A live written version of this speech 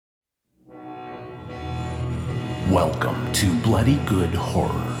Welcome to Bloody Good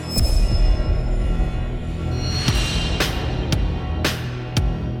Horror.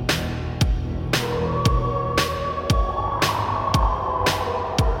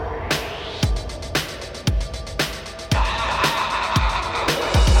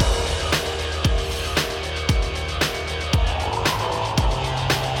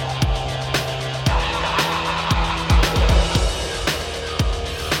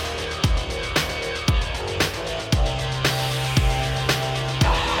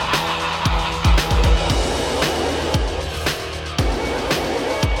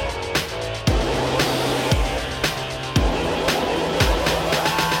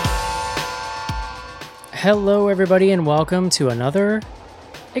 Hello, everybody, and welcome to another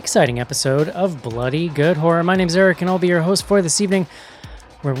exciting episode of Bloody Good Horror. My name's Eric, and I'll be your host for this evening,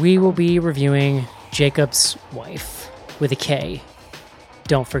 where we will be reviewing Jacob's Wife with a K.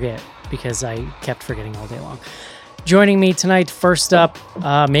 Don't forget, because I kept forgetting all day long. Joining me tonight, first up,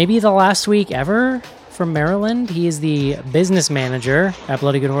 maybe the last week ever, from Maryland. He is the business manager at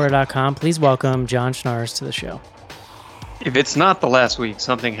bloodygoodhorror.com. Please welcome John Schnars to the show. If it's not the last week,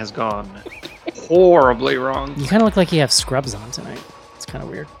 something has gone horribly wrong. You kind of look like you have scrubs on tonight. It's kind of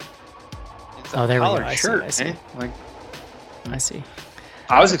weird. Oh, there we go. Shirt, I see. eh? I see.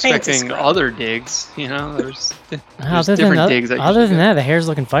 I was expecting other digs. You know, there's other different digs. Other than that, the hair's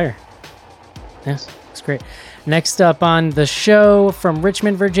looking fire. Yes, it's great. Next up on the show from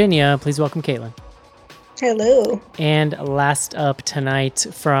Richmond, Virginia, please welcome Caitlin. Hello. And last up tonight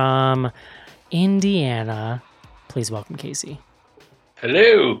from Indiana, please welcome Casey.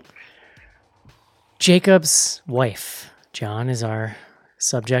 Hello. Jacob's Wife, John, is our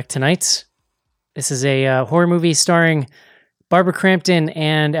subject tonight. This is a horror movie starring Barbara Crampton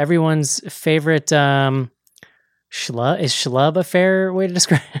and everyone's favorite schlub. Is schlub a fair way to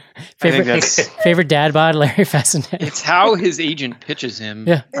describe it? Favorite dad bod, Larry Fessenden. It's how his agent pitches him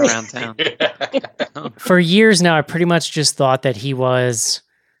around town. For years now, I pretty much just thought that he was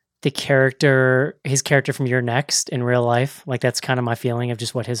his character from You're Next in real life. Like, that's kind of my feeling of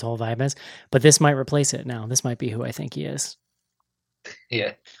just what his whole vibe is. But this might replace it now. This might be who I think he is.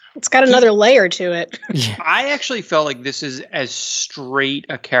 Yeah. It's got another layer to it. Yeah. I actually felt like this is as straight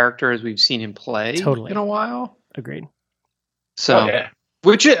a character as we've seen him play in a while. Agreed. So,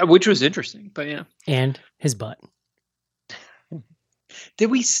 which was interesting, but yeah. And his butt. Did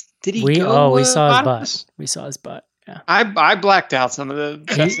he we go? We saw his butt. We saw his butt. Yeah. I blacked out some of the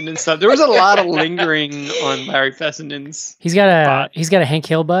Fessenden stuff. There was a lot of lingering on Larry Fessenden's. He's got a Hank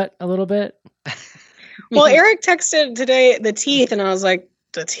Hill butt a little bit. Well, Eric texted today the teeth, and I was like,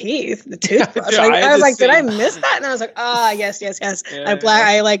 the teeth, the toothbrush. Yeah, I was like, did I miss that? And I was like, yes. Yeah, I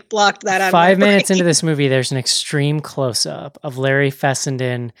blocked that out. 5 minutes into this movie, there's an extreme close up of Larry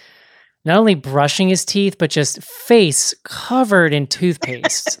Fessenden not only brushing his teeth, but just face covered in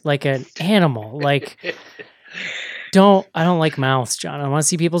toothpaste like an animal. Like, I don't like mouths, John. I don't want to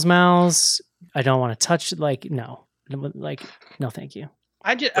see people's mouths. I don't want to touch, no, thank you.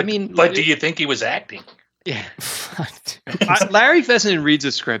 But do you think he was acting? Yeah. Larry Fessenden reads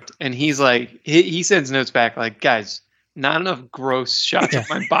a script and he's like, he sends notes back like, guys, not enough gross shots of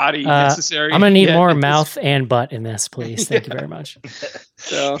my body necessary. I'm gonna need more mouth and butt in this, please. Thank you very much.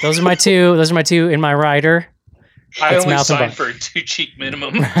 So those are my two in my rider. I only signed for a 2-cheek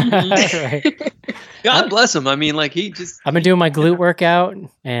minimum. Right. God bless him. I mean, like, I've been doing my glute workout,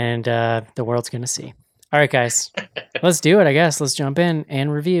 and the world's gonna see. All right, guys, let's do it. I guess let's jump in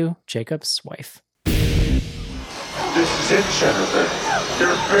and review Jacob's Wife. This is it, Jennifer.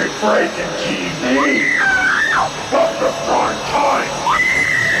 Your big break in TV. From the prime time.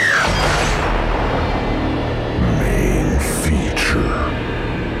 Main feature.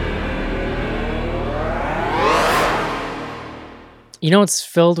 You know it's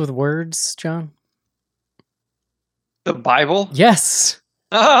filled with words, John? The Bible? Yes.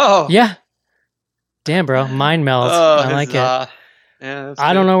 Oh. Yeah. Damn, bro. Mind meld. I like it. Yeah,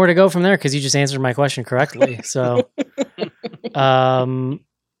 I don't know where to go from there because you just answered my question correctly. So,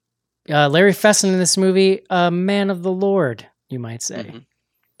 Larry Fessenden in this movie, a man of the Lord, you might say.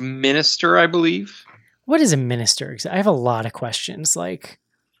 Mm-hmm. Minister, I believe. What is a minister? I have a lot of questions. Like,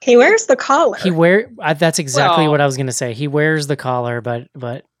 he wears the collar. That's exactly what I was going to say. He wears the collar, but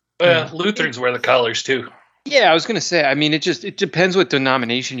Lutherans wear the collars too. Yeah, I was gonna say. I mean, it depends what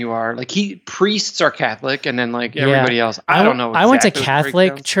denomination you are. Like, priests are Catholic, and then like everybody else, I don't know. Exactly, I went to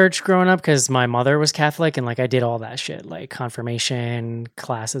Catholic church growing up because my mother was Catholic, and like I did all that shit, like confirmation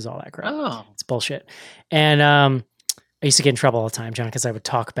classes, all that crap. Oh, it's bullshit. And I used to get in trouble all the time, John, because I would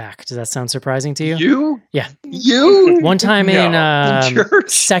talk back. Does that sound surprising to you? You? Yeah. You? One time in church?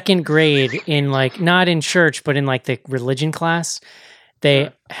 Second grade, in like, not in church, but in like the religion class,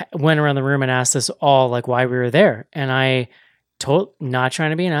 they went around the room and asked us all like why we were there. And I not trying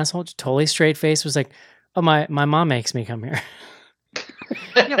to be an asshole, totally straight face, was like, oh, my mom makes me come here.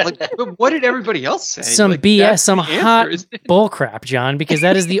 Yeah, like, but what did everybody else say? Some like, BS, some hot bullcrap, John, because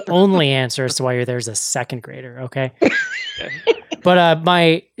that is the only answer as to why you're there as a second grader, okay? But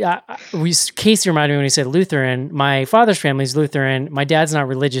Casey reminded me when he said Lutheran, my father's family's Lutheran. My dad's not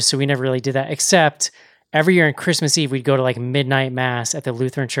religious, so we never really did that, except every year on Christmas Eve, we'd go to like midnight mass at the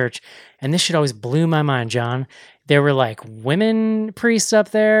Lutheran church. And this shit always blew my mind, John. There were like women priests up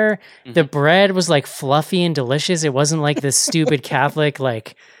there. Mm-hmm. The bread was like fluffy and delicious. It wasn't like this stupid Catholic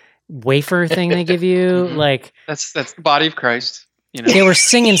like wafer thing they give you. Mm-hmm. Like that's the body of Christ. You know, they were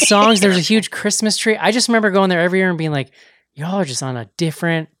singing songs. There was a huge Christmas tree. I just remember going there every year and being like, y'all are just on a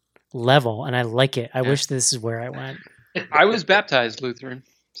different level, and I like it. I wish this is where I went. I was baptized Lutheran.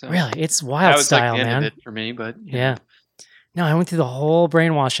 So really, it's wild style, like the man. end of it for me, but yeah. No, I went through the whole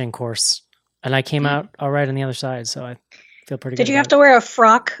brainwashing course, and I came out all right on the other side. So I feel pretty good. Did you have to wear a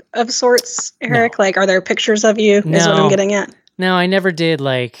frock of sorts, Eric? No. Like, are there pictures of you? No. Is what I'm getting at. No, I never did.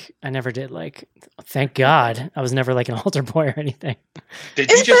 Thank God, I was never like an altar boy or anything. Did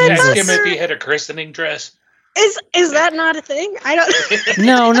you just ask him if he had a christening dress? Is that not a thing? I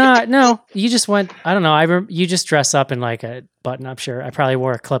No. don't. No. You just went. I don't know. You just dress up in like a button-up shirt. I probably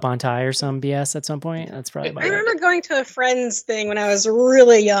wore a clip-on tie or some BS at some point. That's probably. I remember going to a friend's thing when I was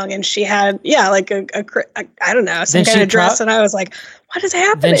really young, and she had like a I don't know, some kind of dress, and I was like, "What is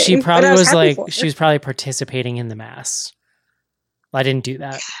happening?" Then she probably was like, she was probably participating in the mass. I didn't do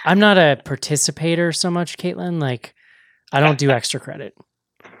that. I'm not a participator so much, Caitlin. Like, I don't do extra credit.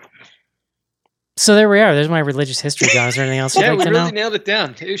 So there we are. There's my religious history, John. Is there anything else you'd like to know? Yeah, we really nailed it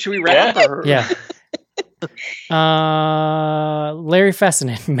down. Should we wrap up? Yeah. Larry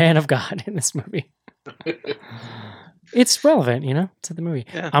Fessenden, man of God in this movie. It's relevant, to the movie.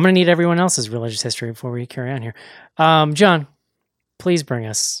 Yeah. I'm going to need everyone else's religious history before we carry on here. John, please bring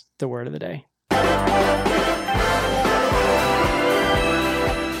us the word of the day.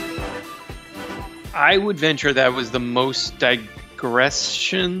 I would venture that was the most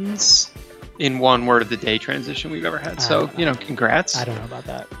digressions in one word of the day transition we've ever had. So, congrats. I don't know about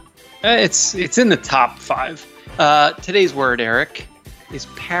that. It's in the top 5. Today's word, Eric, is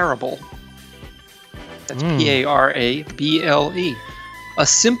parable. That's P-A-R-A-B-L-E. A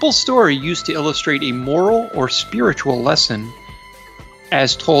simple story used to illustrate a moral or spiritual lesson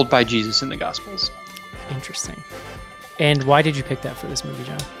as told by Jesus in the Gospels. Interesting. And why did you pick that for this movie,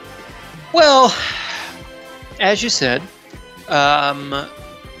 John? Well, as you said,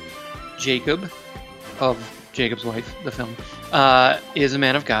 Jacob, of Jacob's Wife, the film, is a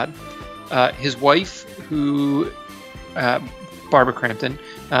man of God. His wife, who Barbara Crampton,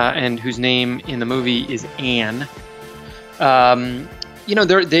 and whose name in the movie is Anne. They're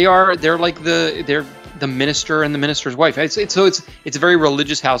like they're the minister and the minister's wife. It's a very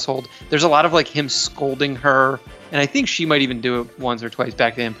religious household. There's a lot of like him scolding her, and I think she might even do it once or twice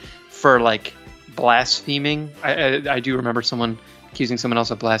back to him for like blaspheming. I do remember someone accusing someone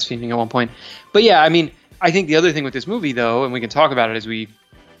else of blaspheming at one point. But yeah, I mean, I think the other thing with this movie, though, and we can talk about it as we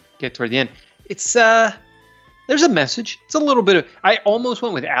get toward the end, it's there's a message. It's a little bit of, I almost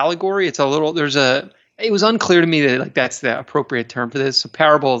went with allegory. It's a little, it was unclear to me that like that's the appropriate term for this. So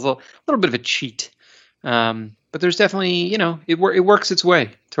parable is a little bit of a cheat. But there's definitely, it works its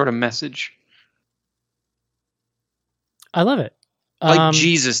way toward a message. I love it. Like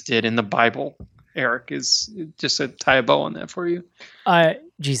Jesus did in the Bible. Eric is just to tie a bow on that for you.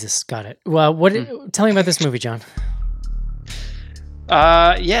 Jesus, got it. Well, tell me about this movie, John.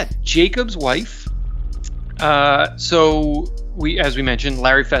 Jacob's Wife. So as we mentioned,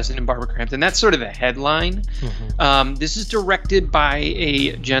 Larry Fessenden and Barbara Crampton. That's sort of the headline. Mm-hmm. This is directed by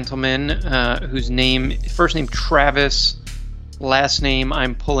a gentleman whose first name Travis, last name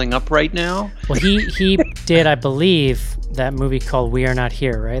I'm pulling up right now. Well, he did, I believe, that movie called We Are Not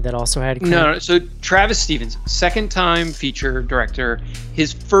Here, right? That also had... No. So Travis Stevens, second-time feature director.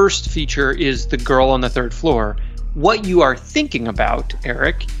 His first feature is The Girl on the Third Floor. What you are thinking about,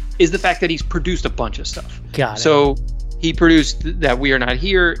 Eric, is the fact that he's produced a bunch of stuff. Got it. So he produced that We Are Not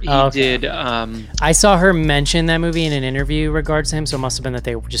Here. He did... I saw her mention that movie in an interview regards to him, so it must have been that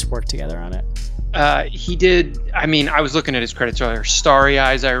they just worked together on it. He did... I mean, I was looking at his credits earlier. Starry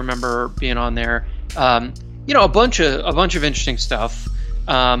Eyes, I remember being on there. A bunch of interesting stuff.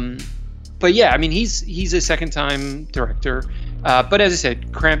 But yeah, I mean, he's a second-time director. But as I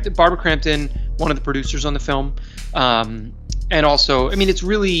said, Barbara Crampton one of the producers on the film. And also, I mean,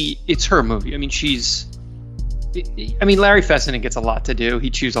 it's her movie. I mean, Larry Fessenden gets a lot to do. He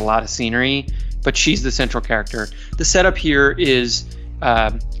chews a lot of scenery, but she's the central character. The setup here is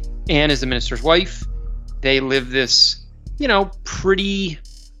Anne is the minister's wife. They live this, pretty,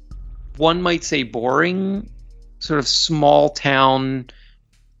 one might say boring, sort of small town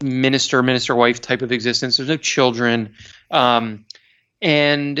minister wife type of existence. There's no children.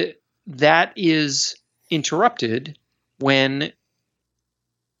 And that is interrupted when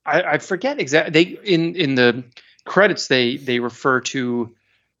I forget exactly. In the credits they refer to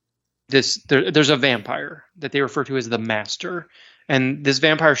this. There's a vampire that they refer to as the Master, and this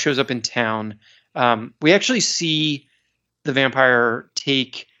vampire shows up in town. We actually see the vampire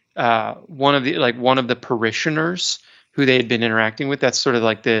take one of the parishioners who they had been interacting with. That's sort of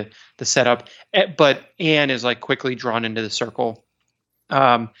like the setup. But Anne is like quickly drawn into the circle.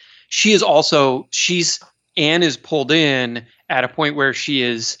 Anne is pulled in at a point where she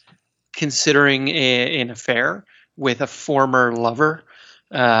is considering an affair with a former lover.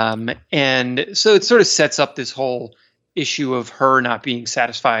 And so it sort of sets up this whole issue of her not being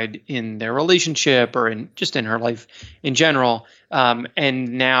satisfied in their relationship or in her life in general. And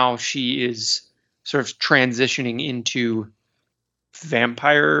now she is sort of transitioning into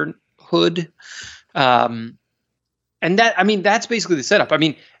vampirehood. And that's basically the setup. I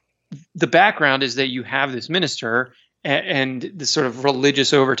mean, the background is that you have this minister and the sort of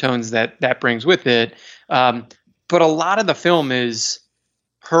religious overtones that brings with it. But a lot of the film is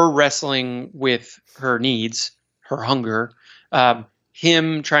her wrestling with her needs, her hunger,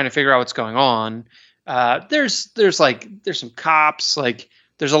 him trying to figure out what's going on. There's some cops, like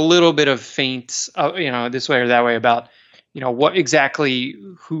there's a little bit of feints, this way or that way about, what exactly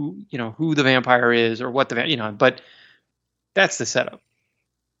who the vampire is or what but that's the setup.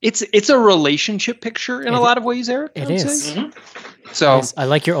 It's a relationship picture in a lot of ways, Eric. It is. Mm-hmm. So I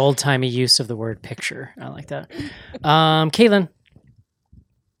like your old timey use of the word picture. I like that. Caitlin,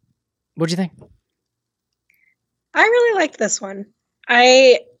 what'd you think? I really liked this one.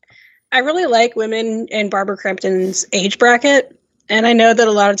 I really like women in Barbara Crampton's age bracket, and I know that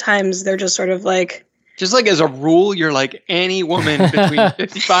a lot of times they're just sort of like. Just like as a rule, you're like any woman between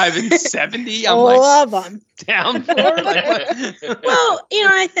 55 and 70. I'm love them. Down for. Well,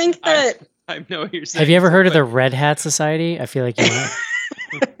 I think that. I know what you're saying. Have you ever heard of the Red Hat Society? I feel like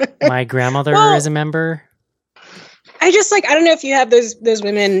my grandmother is a member. I just I don't know if you have those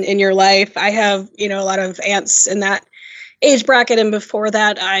women in your life. I have, a lot of aunts in that age bracket. And before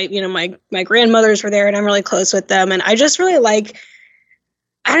that, my grandmothers were there and I'm really close with them. And I just really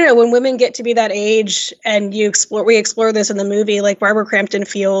I don't know, when women get to be that age and we explore this in the movie, like Barbara Crampton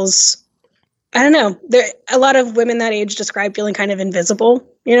feels, I don't know, a lot of women that age describe feeling kind of invisible.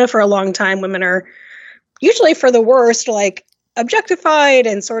 For a long time, women are usually for the worst, objectified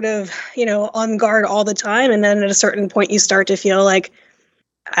and sort of, on guard all the time. And then at a certain point, you start to feel like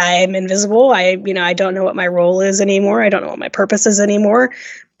I'm invisible. I don't know what my role is anymore. I don't know what my purpose is anymore.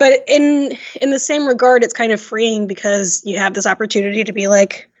 But in the same regard, it's kind of freeing because you have this opportunity to be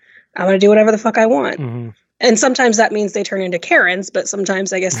like, I'm going to do whatever the fuck I want. Mm-hmm. And sometimes that means they turn into Karens, but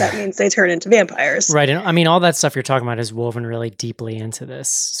sometimes I guess that means they turn into vampires. Right. And I mean, all that stuff you're talking about is woven really deeply into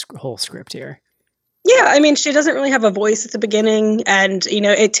this whole script here. Yeah. I mean, she doesn't really have a voice at the beginning. And,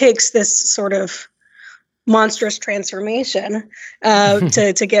 it takes this sort of monstrous transformation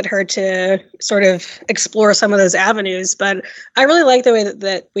to get her to sort of explore some of those avenues. But I really like the way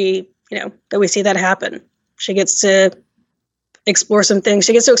that we see that happen. She gets to explore some things.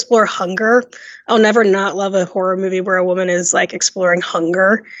 She gets to explore hunger. I'll never not love a horror movie where a woman is exploring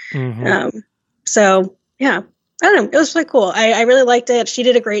hunger. Mm-hmm. So yeah, I don't know. It was really cool. I really liked it. She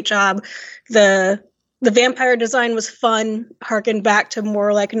did a great job. The vampire design was fun, harkened back to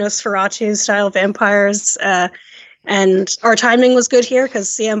more like Nosferatu style vampires. And our timing was good here because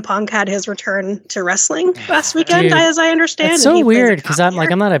CM Punk had his return to wrestling last weekend, dude, as I understand. It's so weird because I'm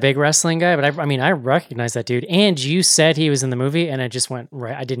not a big wrestling guy, but I recognize that dude. And you said he was in the movie, and it just went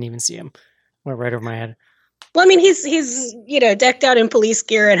right. I didn't even see him. Went right over my head. Well, I mean, he's decked out in police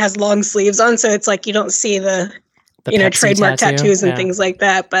gear and has long sleeves on, so it's like you don't see the trademark tattoos and things like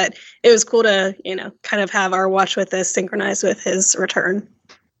that. But it was cool to, kind of have our watch with this synchronized with his return.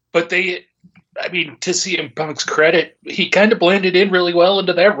 But to CM Punk's credit, he kind of blended in really well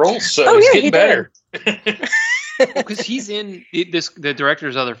into that role. So he's getting better. Because he's in the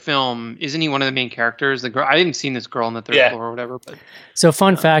director's other film. Isn't he one of the main characters? The girl, I hadn't seen this girl on the third floor or whatever. But so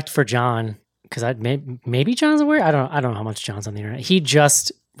fun fact for John, because maybe John's aware. I don't know how much John's on the internet. He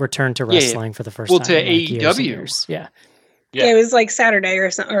just returned to wrestling for the first time. To AEW. Yeah. Yeah, it was like Saturday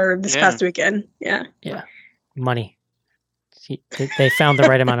or this past weekend. Yeah. Yeah. Money. They found the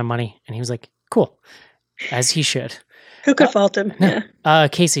right amount of money, and he was like, cool, as he should. Who could fault him? No. Yeah.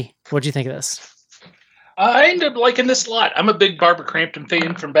 Casey, what'd you think of this? I ended up liking this a lot. I'm a big Barbara Crampton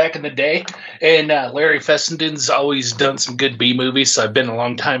fan from back in the day, and Larry Fessenden's always done some good B movies, so I've been a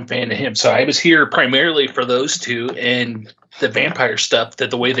long time fan of him. So I was here primarily for those two and the vampire stuff,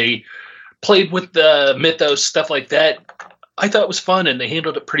 that the way they played with the mythos, stuff like that, I thought was fun, and they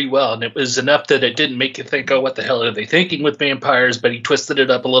handled it pretty well. And it was enough that it didn't make you think, oh, what the hell are they thinking with vampires? But he twisted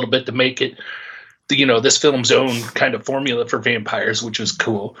it up a little bit to make it, this film's own kind of formula for vampires, which was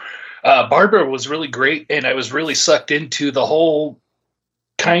cool. Barbara was really great, and I was really sucked into the whole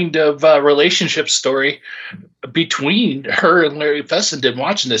kind of relationship story between her and Larry Fessenden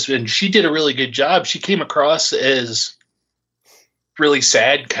watching this, and she did a really good job. She came across as really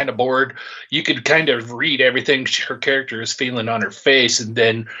sad, kind of bored. You could kind of read everything her character is feeling on her face, and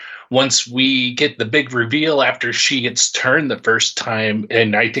then once we get the big reveal after she gets turned the first time,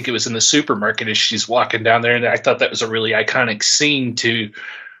 and I think it was in the supermarket as she's walking down there, and I thought that was a really iconic scene to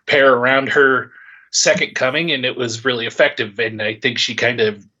pair around her second coming, and it was really effective, and I think she kind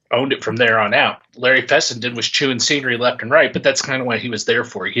of owned it from there on out. Larry Fessenden was chewing scenery left and right, but that's kind of what he was there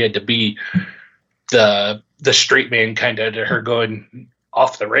for. He had to be the straight man kind of to her going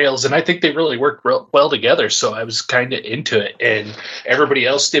off the rails, and I think they really worked well together, so I was kind of into it, and everybody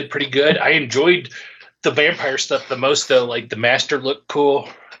else did pretty good. I enjoyed the vampire stuff the most, though. Like, the master looked cool,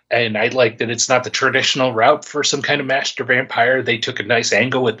 and I like that it's not the traditional route for some kind of master vampire. They took a nice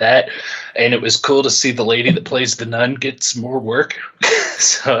angle with that, and it was cool to see the lady that plays the nun get some more work.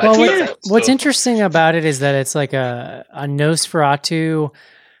 So what's interesting about it is that it's like a Nosferatu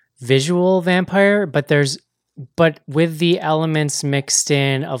visual vampire, but with the elements mixed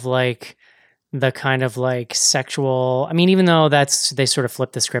in of like the kind of like sexual, I mean, even though they sort of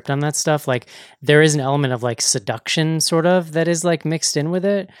flip the script on that stuff, like there is an element of like seduction sort of that is like mixed in with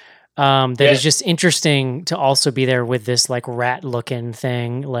it. Is just interesting to also be there with this like rat looking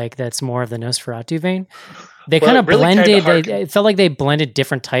thing, like that's more of the Nosferatu vein. They kind of really blended, it felt like they blended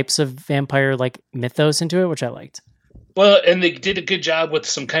different types of vampire like mythos into it, which I liked. Well, and they did a good job with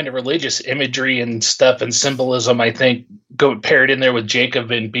some kind of religious imagery and stuff and symbolism, I think, paired in there with Jacob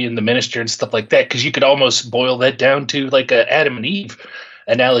and being the minister and stuff like that, because you could almost boil that down to like a Adam and Eve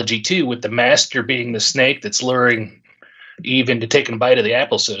analogy, too, with the master being the snake that's luring Eve into taking a bite of the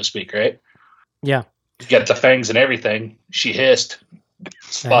apple, so to speak, right? Yeah. You got the fangs and everything. She hissed.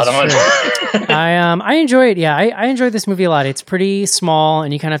 Spot on. I enjoy it. Yeah, I enjoy this movie a lot. It's pretty small,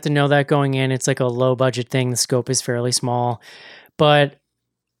 and you kind of have to know that going in. It's like a low budget thing. The scope is fairly small, but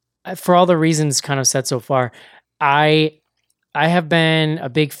for all the reasons kind of said so far, I have been a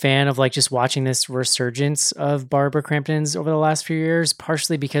big fan of like just watching this resurgence of Barbara Crampton's over the last few years,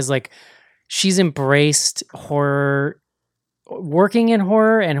 partially because like she's embraced horror, working in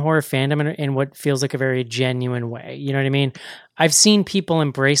horror and horror fandom in what feels like a very genuine way. You know what I mean? I've seen people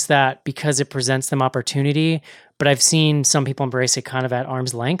embrace that because it presents them opportunity, but I've seen some people embrace it kind of at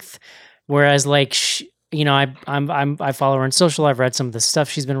arm's length. Whereas like, I follow her on social. I've read some of the stuff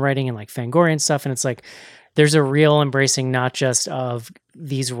she's been writing and like Fangoria and stuff. And it's like, there's a real embracing, not just of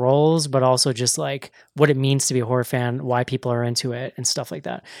these roles, but also just like what it means to be a horror fan, why people are into it and stuff like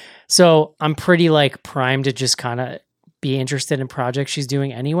that. So I'm pretty like primed to just kind of be interested in projects she's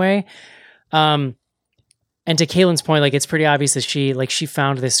doing anyway. And to Caitlin's point, like it's pretty obvious that she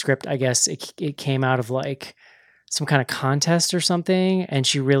found this script. I guess it came out of like some kind of contest or something, and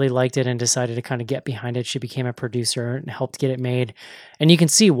she really liked it and decided to kind of get behind it. She became a producer and helped get it made, and you can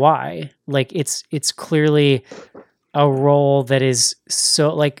see why. Like it's clearly a role that is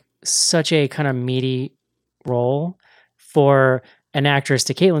so like such a kind of meaty role for an actress,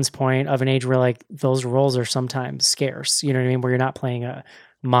 to Caitlin's point, of an age where like those roles are sometimes scarce. You know what I mean? Where you're not playing a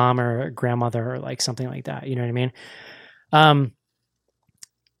mom or a grandmother or like something like that. You know what I mean?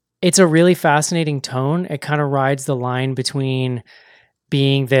 It's a really fascinating tone. It kind of rides the line between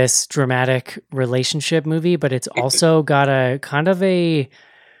being this dramatic relationship movie, but it's also got a kind of a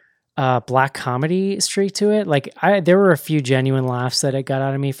black comedy streak to it. Like there were a few genuine laughs that it got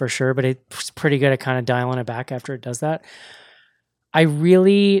out of me for sure, but it's pretty good at kind of dialing it back after it does that.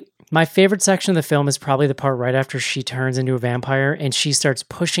 My favorite section of the film is probably the part right after she turns into a vampire and she starts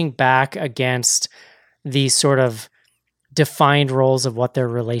pushing back against these sort of defined roles of what their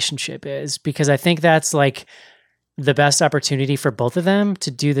relationship is, because I think that's like the best opportunity for both of them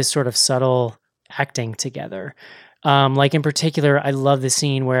to do this sort of subtle acting together. Like in particular, I love the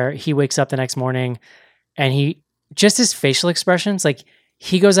scene where he wakes up the next morning and his facial expressions, like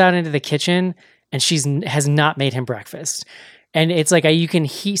he goes out into the kitchen and has not made him breakfast. And it's like you can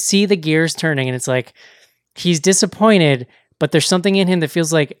see the gears turning, and it's like he's disappointed, but there's something in him that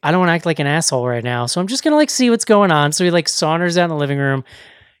feels like, I don't want to act like an asshole right now, so I'm just gonna like see what's going on. So he like saunters out in the living room.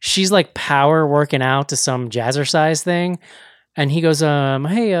 She's like power working out to some jazzercise thing, and he goes,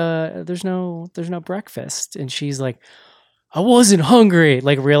 "Hey, there's no breakfast," and she's like, "I wasn't hungry,"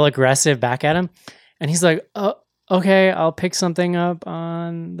 like real aggressive back at him, and he's like, "Okay, I'll pick something up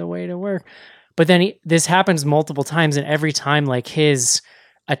on the way to work." But then this happens multiple times, and every time, like his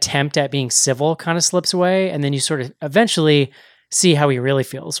attempt at being civil kind of slips away, and then you sort of eventually see how he really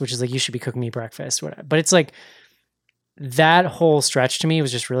feels, which is like, you should be cooking me breakfast, whatever. But it's like that whole stretch to me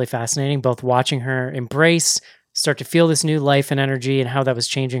was just really fascinating, both watching her start to feel this new life and energy, and how that was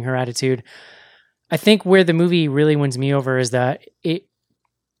changing her attitude. I think where the movie really wins me over is that it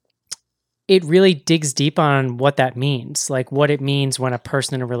really digs deep on what that means, like what it means when a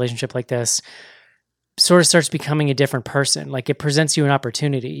person in a relationship like this sort of starts becoming a different person. Like it presents you an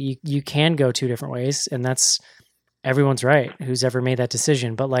opportunity. You can go two different ways, and that's everyone's right who's ever made that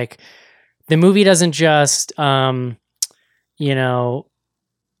decision. But like the movie doesn't just,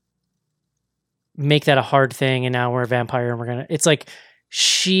 make that a hard thing and now we're a vampire and it's like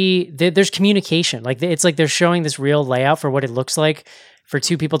there's communication. Like it's like they're showing this real layout for what it looks like for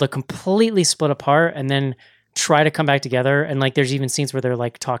two people to completely split apart and then try to come back together. And like there's even scenes where they're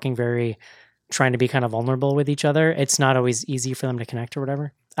like talking trying to be kind of vulnerable with each other. It's not always easy for them to connect or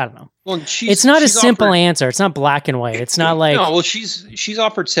whatever. I don't know. Well, it's not a simple answer. It's not black and white. It's not like no. Well, she's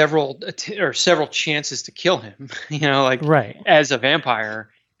offered several chances to kill him. right as a vampire,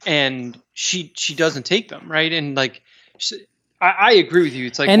 and she doesn't take them, right? And like, I agree with you.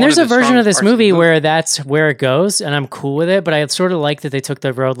 It's like, and there's a version of this movie where that's where it goes, and I'm cool with it. But I sort of like that they took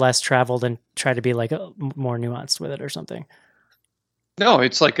the road less traveled and tried to be like more nuanced with it or something. No,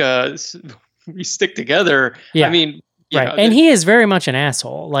 it's like we stick together. Yeah, I mean. Right. And he is very much an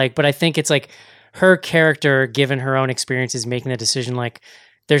asshole. Like, but I think it's like her character, given her own experiences, making the decision, like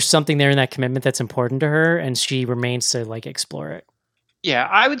there's something there in that commitment that's important to her, and she remains to like explore it. Yeah,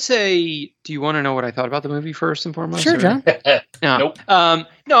 I would say, do you want to know what I thought about the movie first and foremost? Sure, John. No. Nope.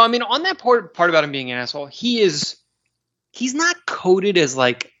 No, I mean, on that part about him being an asshole, he's not coded as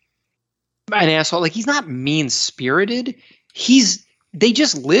like an asshole. Like he's not mean-spirited. They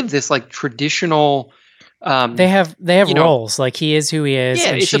just live this like traditional. They have roles. Like he is who he is,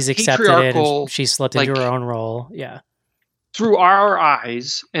 and she's accepted it. And she's slipped into her own role. Yeah. Through our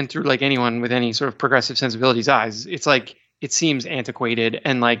eyes, and through like anyone with any sort of progressive sensibilities eyes, it's like it seems antiquated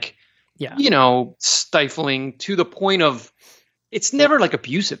and like, stifling to the point of it's never like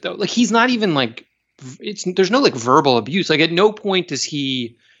abusive though. Like he's not even like there's no like verbal abuse. Like at no point does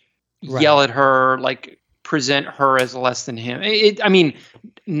he yell at her, like present her as less than him. I mean,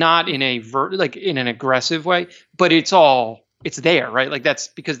 not in a in an aggressive way, but it's there, right? Like that's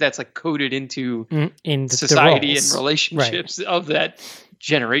because that's like coded into in society and relationships of that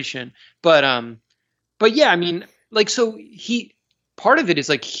generation. But yeah, I mean, like, so part of it is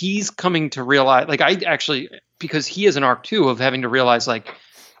like he's coming to realize, like because he has an arc too of having to realize like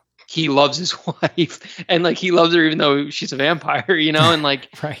he loves his wife and like he loves her even though she's a vampire, and like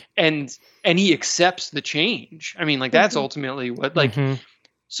right. And he accepts the change. I mean, like that's ultimately what like.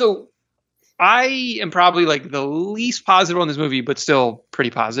 So I am probably like the least positive on this movie, but still pretty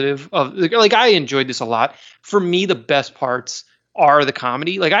positive. Like I enjoyed this a lot. For me, the best parts are the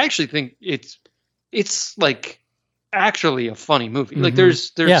comedy. Like I actually think it's like actually a funny movie. Like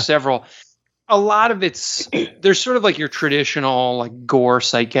there's several. A lot of there's sort of like your traditional like gore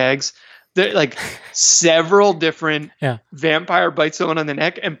sight gags. There like several different vampire bites someone on the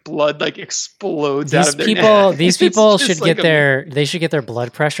neck and blood like explodes out of their neck. These people should like get their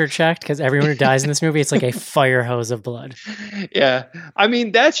blood pressure checked, because everyone who dies in this movie, it's like a fire hose of blood. Yeah, I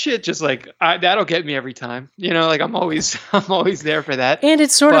mean that shit just like that'll get me every time. Like I'm always there for that. And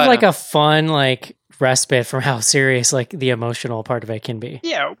it's sort of like a fun like respite from how serious like the emotional part of it can be.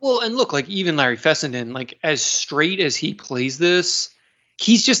 Yeah, well, and look, like even Larry Fessenden, like as straight as he plays this,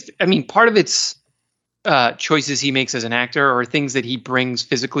 he's just, I mean, part of it's choices he makes as an actor or things that he brings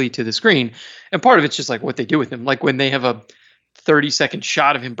physically to the screen, and part of it's just like what they do with him. Like when they have a 30-second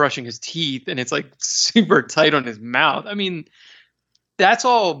shot of him brushing his teeth and it's like super tight on his mouth. I mean, that's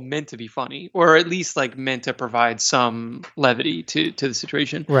all meant to be funny, or at least like meant to provide some levity to the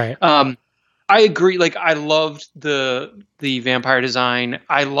situation. Right. I agree. Like I loved the vampire design.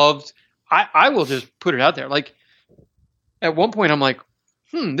 I will just put it out there. Like at one point I'm like,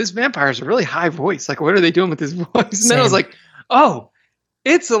 this vampire has a really high voice. Like what are they doing with his voice? And then I was like, oh,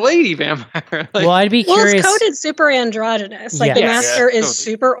 It's a lady vampire. Like, well, I'd be Well, curious. it's coded super androgynous. Like the Yes. master is Totally.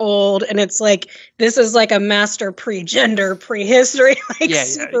 super old, and it's like this is like a master pre-gender, pre-history, like Yeah,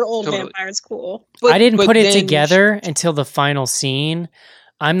 super old totally. vampire. It's cool. but- I didn't but put it then together until the final scene.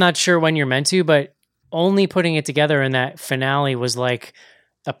 I'm not sure when you're meant to, but only putting it together in that finale was like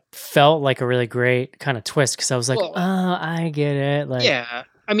felt like a really great kind of twist because I was like, Well, oh, I get it. Like, Yeah,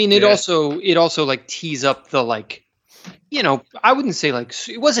 I mean, it Yeah. also like tees up the like, I wouldn't say like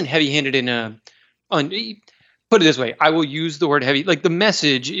it wasn't heavy-handed in put it this way, I will use the word heavy. Like the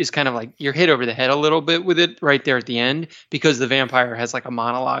message is kind of like you're hit over the head a little bit with it right there at the end because the vampire has like a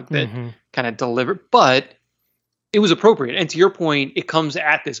monologue that mhm. kind of delivered, but it was appropriate. And to your point, it comes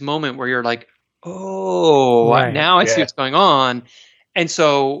at this moment where you're like, oh, Right. now I see Yeah. what's going on. And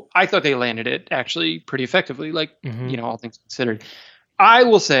so I thought they landed it actually pretty effectively, like, Mhm. all things considered. I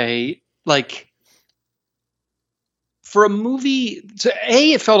will say, like, for a movie,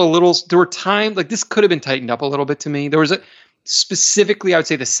 it felt a little, there were times, like, this could have been tightened up a little bit to me. There was specifically, I would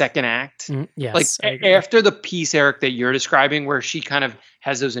say, the second act. Yes. Like, I agree. after the piece, Eric, that you're describing, where she kind of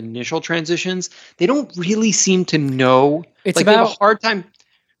has those initial transitions, they don't really seem to know. It's Like, they have a about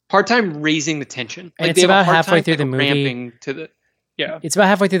hard time raising the tension. And Like, it's they have a about hard halfway time, through the movie. ramping to the, yeah. it's about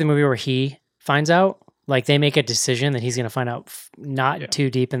halfway through the movie where he finds out. Like they make a decision that he's going to find out not Yeah. too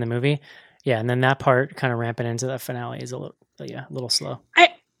deep in the movie. Yeah, and then that part kind of ramping into the finale is a little slow.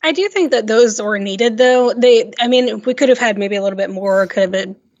 I do think that those were needed, though. I mean, we could have had maybe a little bit more, could have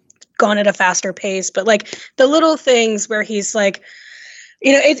been gone at a faster pace, but like the little things where he's like,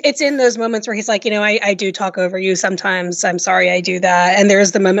 it's in those moments where he's like, I do talk over you sometimes. I'm sorry I do that. And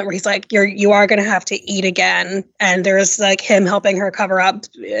there's the moment where he's like, you are going to have to eat again. And there's like him helping her cover up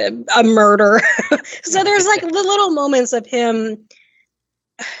a murder. So there's like the little moments of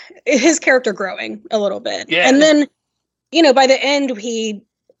his character growing a little bit. Yeah. And then, by the end, he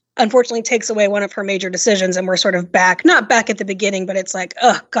unfortunately takes away one of her major decisions and we're sort of not back at the beginning, but it's like,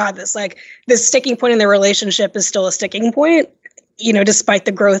 oh God, this sticking point in their relationship is still a sticking point, despite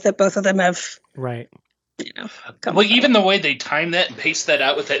the growth that both of them have, Right. come Well, from. even the way they time that and pace that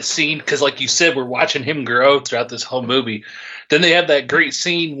out with that scene, because like you said, we're watching him grow throughout this whole movie. Then they have that great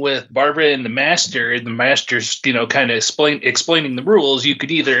scene with Barbara and the Master, and the Master's, kind of explaining the rules. You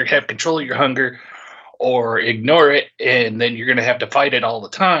could either have control of your hunger or ignore it, and then you're going to have to fight it all the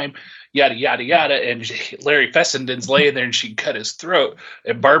time, yada, yada, yada. And Larry Fessenden's laying there, and she cut his throat,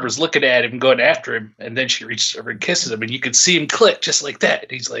 and Barbara's looking at him, going after him, and then she reaches over and kisses him, and you can see him click just like that.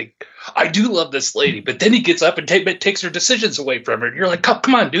 And he's like, I do love this lady. But then he gets up and takes her decisions away from her, and you're like,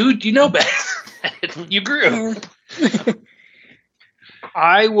 come on, dude, you know better. You grew.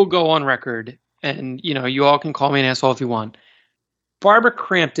 I will go on record, and you all can call me an asshole if you want. Barbara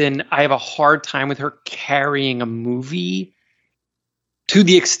Crampton, I have a hard time with her carrying a movie to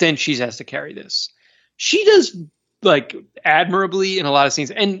the extent she's has to carry this. She does like admirably in a lot of scenes.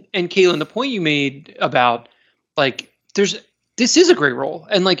 And Caitlin, the point you made about like this is a great role,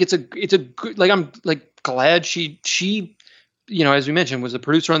 and like it's a good, like I'm like glad she as we mentioned, was a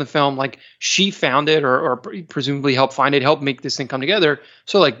producer on the film. Like she found it or presumably helped find it, helped make this thing come together.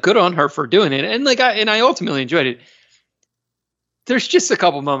 So like good on her for doing it. And like I ultimately enjoyed it. There's just a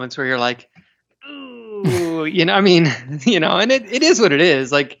couple moments where you're like, ooh, and it is what it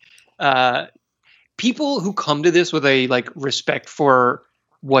is. Like people who come to this with a like respect for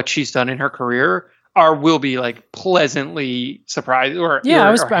what she's done in her career will be like pleasantly surprised or Yeah,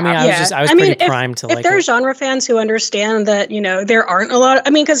 I was happy. pretty primed to like if there are it. genre fans who understand that, there aren't a lot,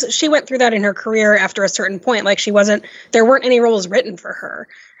 because she went through that in her career after a certain point, like there weren't any roles written for her.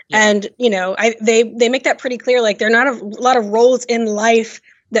 Yeah. And, they make that pretty clear. Like there are not a lot of roles in life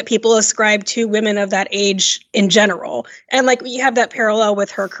that people ascribe to women of that age in general. And like you have that parallel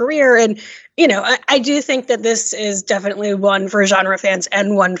with her career. And, I do think that this is definitely one for genre fans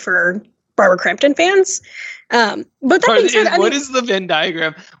and one for Barbara Crampton fans. But that being said, what is the Venn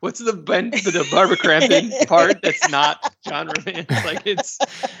diagram? What's the Barbara Crampton part that's not genre fans? Like it's.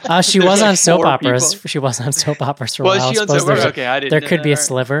 She was like on soap 4 oppers. people. She was on soap operas for a Was while. she on I suppose soap operas? there's Okay, I didn't. there could be a all right.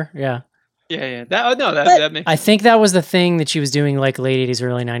 sliver. Yeah. Yeah. That makes. I think that was the thing that she was doing like late 80s,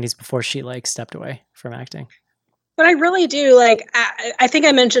 early 90s before she like stepped away from acting. But I really do like. I think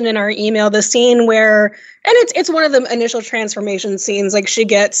I mentioned in our email the scene where, and it's one of the initial transformation scenes. Like she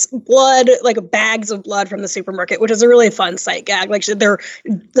gets blood, like bags of blood from the supermarket, which is a really fun sight gag. Like they're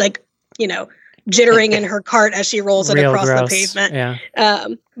like jittering in her cart as she rolls it Real across gross. the pavement. Yeah.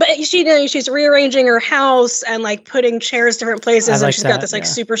 But she's rearranging her house and like putting chairs different places, and she's got this like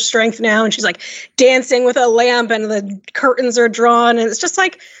super strength now, and she's like dancing with a lamp, and the curtains are drawn, and it's just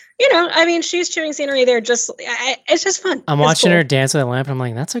like. I mean, she's chewing scenery there. It's just fun. I'm It's watching cool. her dance with a lamp. And I'm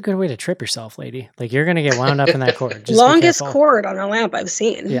like, that's a good way to trip yourself, lady. Like, you're gonna get wound up in that cord. Just be Longest careful. cord on a lamp I've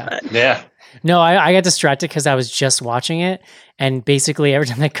seen. Yeah. But Yeah. No, I got distracted because I was just watching it, and basically every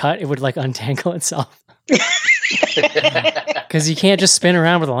time they cut, it would like untangle itself. Because you can't just spin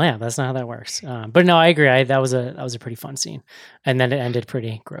around with a lamp. That's not how that works. But no, I agree. That was a pretty fun scene, and then it ended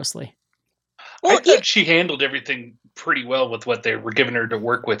pretty grossly. well, I thought she handled everything pretty well with what they were giving her to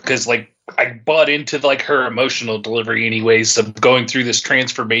work with, because like I bought into like her emotional delivery anyways of going through this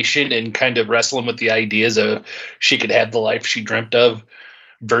transformation and kind of wrestling with the ideas of she could have the life she dreamt of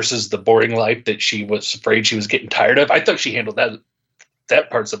versus the boring life that she was afraid she was getting tired of. I thought she handled that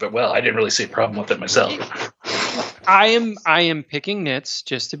parts of it well. I didn't really see a problem with it myself. I am picking nits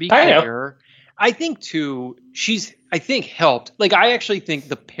just to be I know. clear. I think too, I think helped. Like, I actually think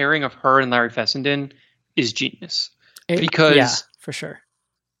the pairing of her and Larry Fessenden is genius. Because- yeah, for sure.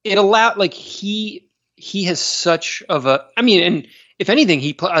 It allowed, like, he has such of a, I mean, and if anything,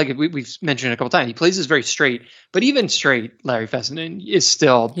 we've mentioned it a couple times, he plays this very straight, but even straight Larry Fessenden is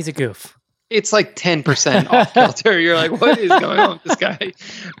still, He's a goof. it's like 10% off kilter. You're like, what is going on with this guy?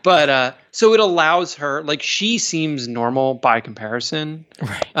 But so it allows her, like, she seems normal by comparison.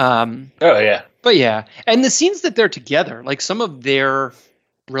 Right. Oh yeah. But yeah, and the scenes that they're together, like some of their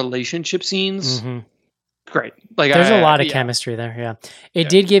relationship scenes, Mhm. great. Like, There's a lot of yeah. chemistry there. Yeah, it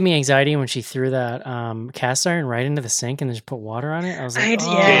did give me anxiety when she threw that cast iron right into the sink and then just put water on it. I was like,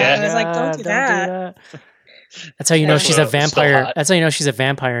 yeah. I was like, don't do that. That's how you know she's a Well, it's still vampire. hot. That's how you know she's a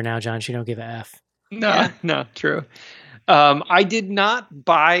vampire now, John. She don't give a f. No, true. I did not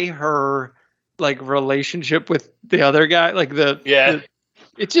buy her like relationship with the other guy. Like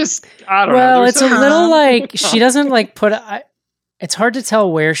it just, I don't know. Well, There's it's a some- little like she doesn't like put. It's hard to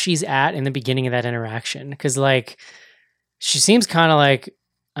tell where she's at in the beginning of that interaction because like she seems kind of like,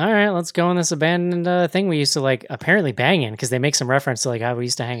 all right, let's go in this abandoned thing we used to like apparently bang in because they make some reference to like how we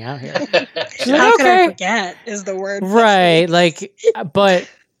used to hang out here. She's like, How could I okay. forget is the word. Right, like, but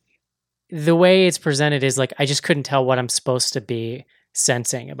the way it's presented is like I just couldn't tell what I'm supposed to be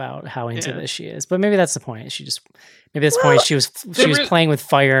sensing about how into Yeah. this she is. But maybe that's the point. Maybe that's the point. She was playing with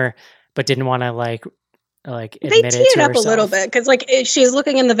fire, but didn't want to like They admit tee it it to up a little herself. bit because like she's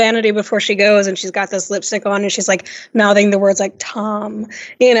looking in the vanity before she goes and she's got this lipstick on and she's like mouthing the words like Tom,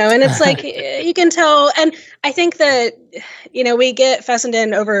 and it's like you can tell. And I think that we get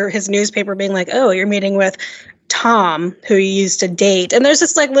Fessenden over his newspaper being like, oh, you're meeting with Tom who you used to date, and there's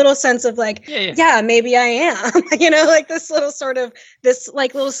this like little sense of like yeah maybe I am like this little sort of this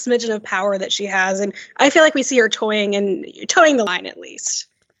like little smidgen of power that she has, and I feel like we see her toying the line at least.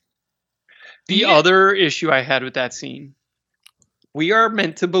 The other issue I had with that scene, we are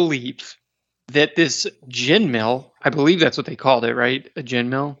meant to believe that this gin mill, I believe that's what they called it, right? A gin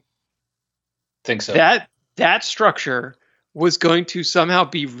mill? Think so. That structure was going to somehow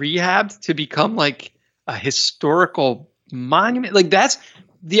be rehabbed to become like a historical monument. Like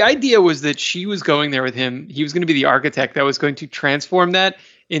the idea was that she was going there with him. He was going to be the architect that was going to transform that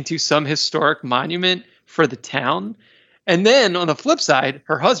into some historic monument for the town. And then on the flip side,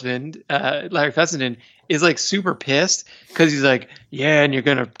 her husband, Larry Fessenden, is like super pissed because he's like, yeah, and you're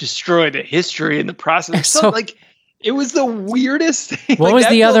going to destroy the history in the process. So like, it was the weirdest thing. What Like, was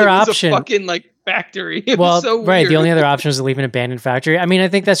that the other building was a option? fucking like factory. It Well, was so right. weird. The only other option was to leave an abandoned factory. I mean, I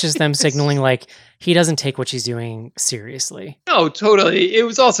think that's just them signaling like he doesn't take what she's doing seriously. No, totally. It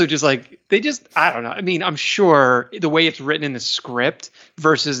was also just like, I don't know. I mean, I'm sure the way it's written in the script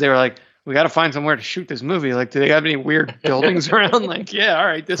versus they were like, we got to find somewhere to shoot this movie. Like, do they have any weird buildings around? Like, yeah, all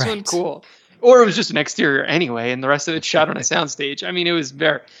right, this one, cool. Or it was just an exterior anyway, and the rest of it's shot on a soundstage. I mean, it was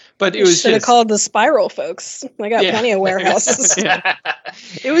but it was should have just called the Spiral folks. I got plenty of warehouses. Yeah.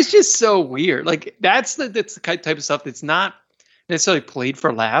 It was just so weird. Like that's the type of stuff that's not necessarily played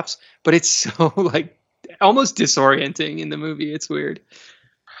for laughs, but it's so like almost disorienting in the movie. It's weird.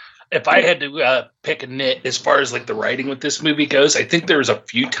 If I had to pick a nit as far as like the writing with this movie goes, I think there was a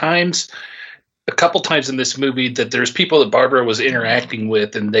couple times in this movie that there's people that Barbara was interacting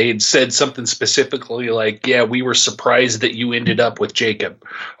with and they had said something specifically like, yeah, we were surprised that you ended up with Jacob,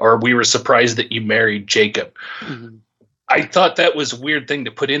 or we were surprised that you married Jacob. Mm-hmm. I thought that was a weird thing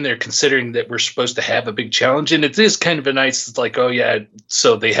to put in there considering that we're supposed to have a big challenge. And it is kind of a nice, it's like, oh yeah,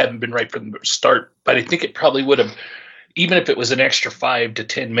 so they haven't been right from the start. But I think it probably would have, even if it was an extra 5 to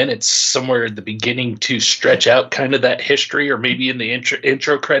 10 minutes somewhere at the beginning to stretch out kind of that history, or maybe in the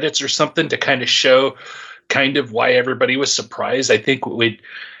intro credits or something to kind of show kind of why everybody was surprised. I think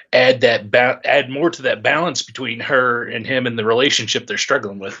add more to that balance between her and him and the relationship they're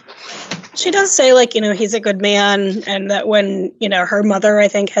struggling with. She does say, like, he's a good man, and that when, her mother, I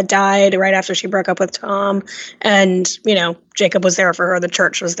think, had died right after she broke up with Tom, and, Jacob was there for her, the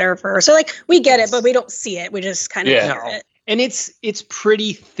church was there for her. So, like, we get it, but we don't see it. We just kind of hear it. And it's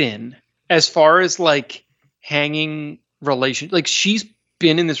pretty thin as far as, like, hanging relation. Like, she's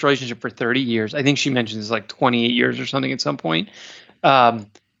been in this relationship for 30 years. I think she mentions, like, 28 years or something at some point.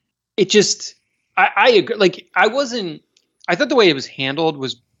 It just, I agree. Like, I thought the way it was handled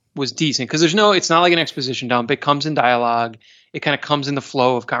was decent, because it's not like an exposition dump. It comes in dialogue. It kind of comes in the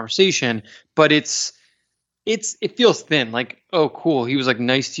flow of conversation, but it feels thin. Like, oh, cool. He was like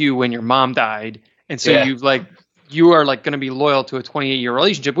nice to you when your mom died. And so you are like going to be loyal to a 28-year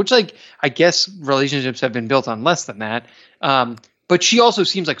relationship, which, like, I guess relationships have been built on less than that. But she also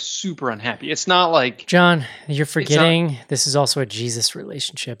seems like super unhappy. It's not like, John, you're forgetting this is also a Jesus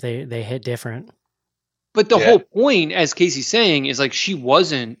relationship. They hit different. But the whole point, as Casey's saying, is like she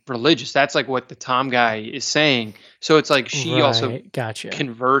wasn't religious. That's like what the Tom guy is saying. So it's like she also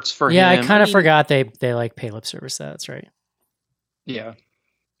converts for him. Yeah, I kind of forgot they like pay lip service. That's right. Yeah.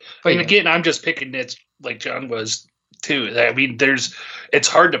 But again, I'm just picking it like John was too. I mean, it's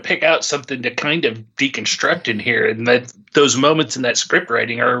hard to pick out something to kind of deconstruct in here, and that those moments in that script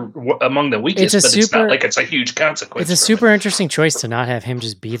writing are among the weakest. It's not like it's a huge consequence. It's a super interesting choice to not have him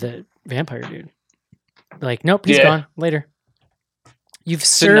just be the vampire dude. Like, nope, he's gone later. You've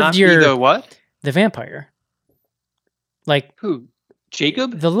served the vampire. Like who?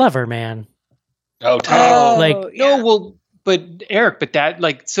 Jacob? The lover man. Oh, Tom. But Eric,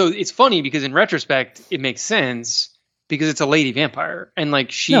 so it's funny because in retrospect it makes sense because it's a lady vampire and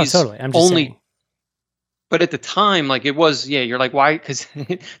like she's totally. I'm just saying. But at the time, like it was, you're like, why? Because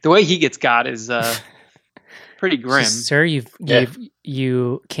the way he gets got is pretty grim. Sir,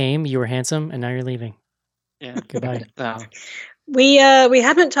 you came, you were handsome, and now you're leaving. Yeah. Goodbye. We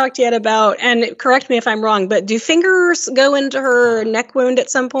haven't talked yet about, and correct me if I'm wrong, but do fingers go into her neck wound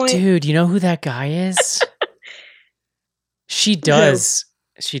at some point? Dude, you know who that guy is? She does.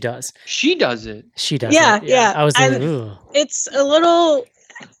 She does. She does it. She does. Yeah. I was like, ooh. It's a little.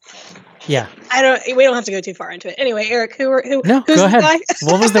 Yeah. We don't have to go too far into it. Anyway, Eric, who's go ahead. Guy?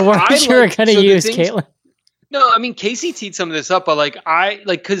 What was the word you were going to use, Caitlin? No, I mean Casey teed some of this up, but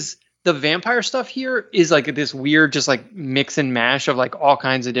because the vampire stuff here is like this weird, just like mix and mash of like all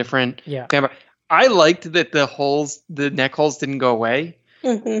kinds of different vampire. I liked that the neck holes didn't go away.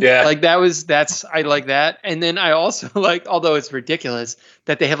 Mm-hmm. Yeah, like I like that. And then I also like, although it's ridiculous,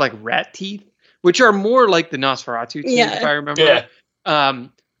 that they have like rat teeth, which are more like the Nosferatu teeth, if I remember. Yeah.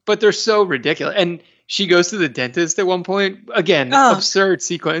 But they're so ridiculous. And she goes to the dentist at one point. Again, absurd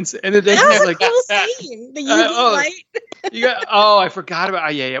sequence. And then they have like cool scene. The UV light. I forgot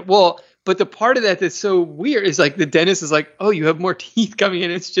about. Yeah. Well, but the part of that that's so weird is like the dentist is like, "Oh, you have more teeth coming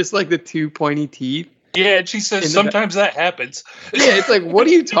in." It's just like the two pointy teeth. Yeah, and she says sometimes that happens. Yeah, it's like, what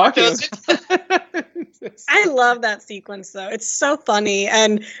are you talking about? I love that sequence though. It's so funny.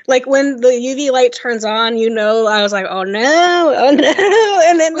 And like when the UV light turns on, I was like, oh no. And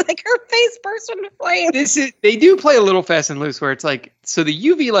then like her face bursts into flames. They do play a little fast and loose where it's like, so the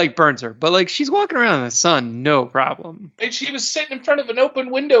UV light burns her, but like she's walking around in the sun, no problem. And she was sitting in front of an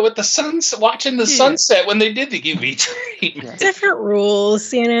open window with the sun, watching the sunset when they did the UV treatment. Different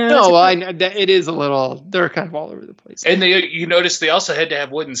rules, No, it is a little, they're kind of all over the place. And you notice they also had to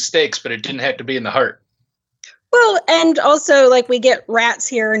have wooden stakes, but it didn't have to be in the heart. Well, and also like we get rats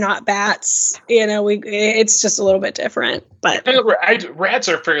here, not bats. It's just a little bit different. But rats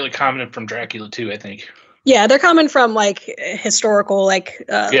are fairly common from Dracula too, I think. Yeah, they're coming from like historical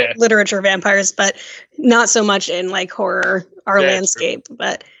literature vampires, but not so much in like horror landscape. True.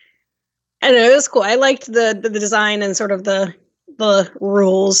 But I don't know, it was cool. I liked the design and sort of the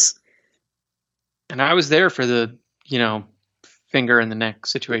rules. And I was there for the finger in the neck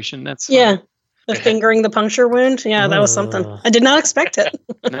situation. That's the fingering the puncture wound. Yeah, that was something. I did not expect it.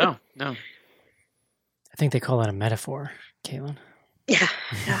 No. I think they call that a metaphor, Caitlin. Yeah.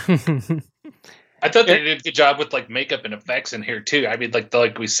 I thought they did a good job with like makeup and effects in here too. I mean,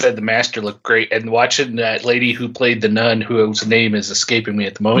 like we said, the master looked great, and watching that lady who played the nun, whose name is escaping me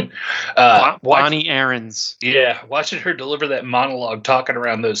at the moment, Bonnie Aarons. Yeah, watching her deliver that monologue, talking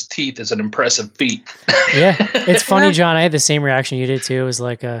around those teeth, is an impressive feat. Yeah, it's funny, John. I had the same reaction you did too. It was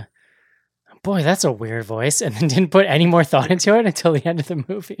like, boy, that's a weird voice, and then didn't put any more thought into it until the end of the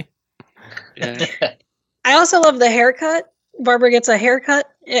movie. Yeah. I also love the haircut. Barbara gets a haircut.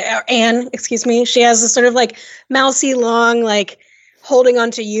 Anne, excuse me. She has this sort of like mousy long, like holding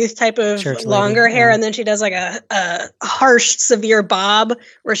on to youth type of Church lady, longer hair, yeah. and then she does like a harsh, severe bob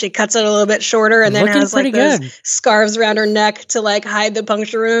where she cuts it a little bit shorter, and then Looking has like pretty those good. scarves around her neck to like hide the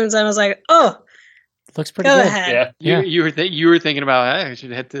puncture wounds. I was like, oh, Looks pretty go good. ahead. Yeah. You were thinking about, hey, I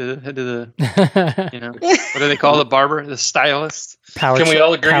should head to the what do they call the barber, the stylist, Can we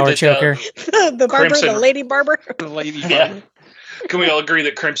all agree power that choker? The barber, Crimson- the lady barber. the lady Yeah. barber. Can we all agree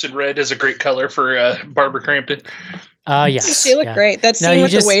that crimson red is a great color for Barbara Crampton? Yes. She looked yeah. great. That No, scene you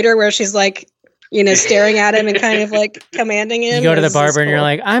with just- the waiter where she's like, staring at him and kind of like commanding him. You go to the is barber and you're cool.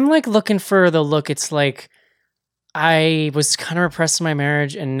 like, I'm like looking for the look. It's like I was kind of repressed in my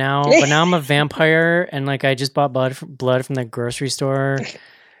marriage, and now I'm a vampire, and like I just bought blood from the grocery store,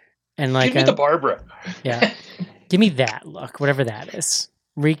 and like Give me the Barbara. yeah, give me that look, whatever that is.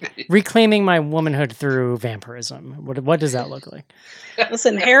 Reclaiming my womanhood through vampirism. What does that look like?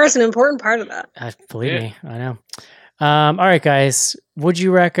 Listen, hair is an important part of that. Believe Yeah. me, I know. All right, guys, would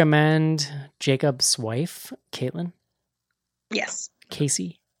you recommend Jacob's wife, Caitlin, Yes.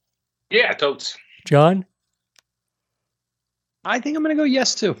 Casey, Yeah, totes. John? I think I'm gonna go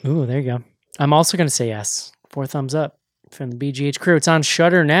yes too. Ooh, there you go. I'm also going to say yes. 4 thumbs up from the BGH crew. It's on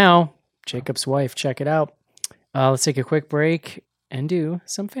Shudder now. Jacob's wife. Check it out. Let's take a quick break and do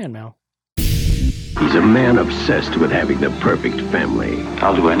some fan mail. He's a man obsessed with having the perfect family.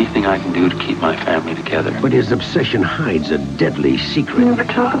 I'll do anything I can do to keep my family together. But his obsession hides a deadly secret. Never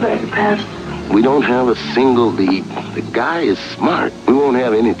talk about your past. We don't have a single lead. The guy is smart. We won't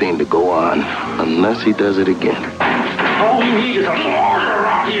have anything to go on unless he does it again. All we need is a martyr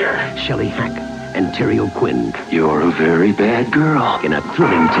around here. Shelley Hack and Terry O'Quinn You're a very bad girl. in a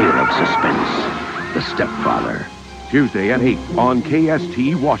thrilling tale of suspense. The Stepfather. Tuesday at 8 on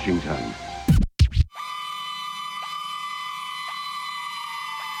KST Washington.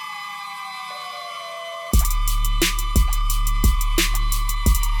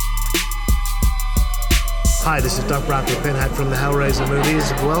 Hi, this is Doug Bradley Pinhead from the Hellraiser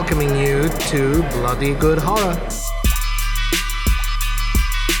movies, welcoming you to Bloody Good Horror.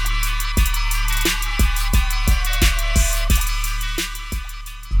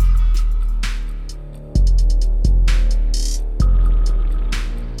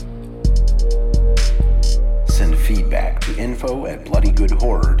 Send feedback to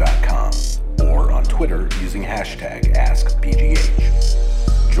info@bloodygoodhorror.com or on Twitter using hashtag AskBGH.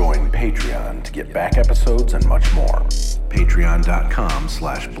 Join Patreon to get back episodes and much more.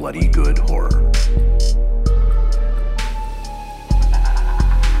 Patreon.com/bloodygoodhorror.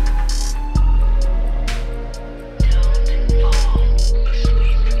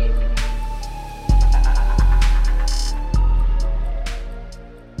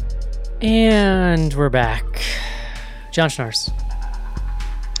 And we're back. John Schnars.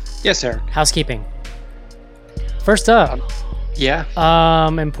 Yes, Eric. Housekeeping. First up, Yeah.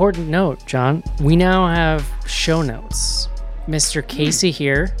 important note, John. We now have show notes. Mr. Casey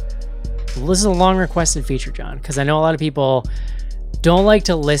here. This is a long requested feature, John, because I know a lot of people don't like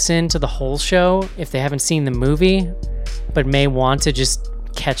to listen to the whole show if they haven't seen the movie, but may want to just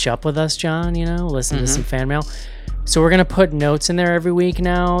catch up with us, John, listen to some fan mail. So we're going to put notes in there every week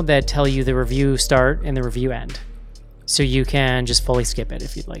now that tell you the review start and the review end. So you can just fully skip it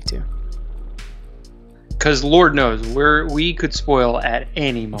if you'd like to. Because Lord knows we could spoil at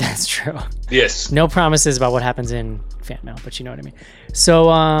any moment. That's true. Yes. No promises about what happens in fan mail, but you know what I mean.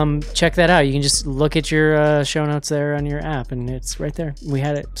 So check that out. You can just look at your show notes there on your app, and it's right there. We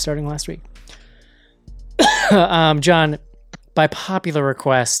had it starting last week. John, by popular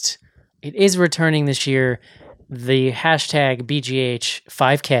request, it is returning this year. The hashtag BGH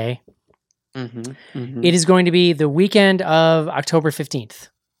 5K. It is going to be the weekend of October 15th.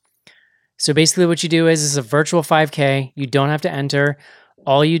 So basically what you do is it's a virtual 5K. You don't have to enter.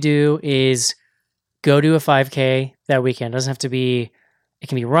 All you do is go to a 5K that weekend. It doesn't have to be, it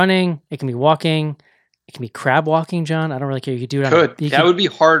can be running, it can be walking, it can be crab walking, John. I don't really care. You could do it on That would be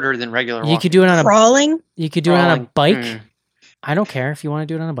harder than regular walking. You could do it on Crawling? You could do it on a Crawling. bike. I don't care if you want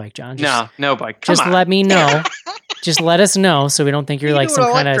to do it on a bike, John. No bike. Come Just on. let me know. Just let us know so we don't think you're like do some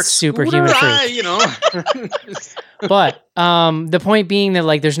an kind of electric superhuman scooter, freak. But the point being that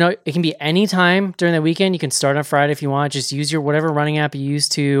like it can be any time during the weekend. You can start on Friday if you want. Just use your whatever running app you use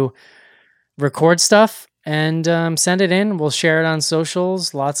to record stuff and send it in. We'll share it on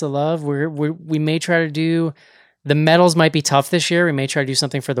socials. Lots of love. We may try to do, the medals might be tough this year. We may try to do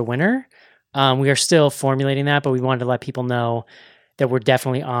something for the winner. We are still formulating that, but we wanted to let people know that we're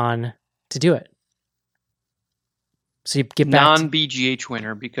definitely on to do it. So you get back non-BGH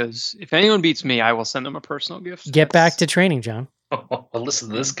winner, because if anyone beats me, I will send them a personal gift. Get back to training, John. Well, listen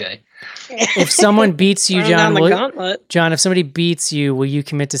to this guy. If someone beats you, Throwing down John, the gauntlet. John, if somebody beats you, will you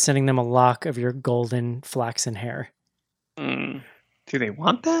commit to sending them a lock of your golden flaxen hair? Do they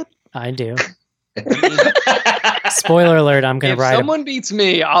want that? I do. Spoiler alert, I'm going If to ride someone beats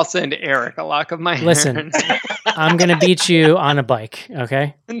me, I'll send Eric a lock of my hair. Listen, I'm going to beat you on a bike,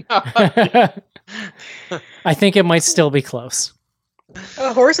 okay? No. I think it might still be close.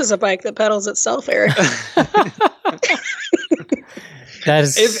 A horse is a bike that pedals itself, Eric. That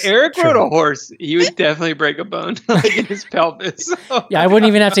is If Eric true. rode a horse, he would definitely break a bone like in his pelvis. Yeah, I wouldn't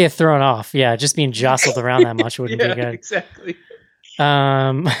even have to get thrown off. Yeah, just being jostled around that much wouldn't be good. Exactly.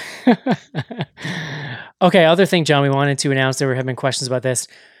 Okay, other thing, John, we wanted to announce, there have been questions about this.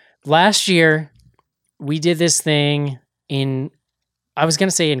 Last year, we did this thing I was going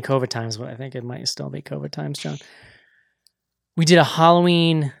to say in COVID times, but I think it might still be COVID times, John. We did a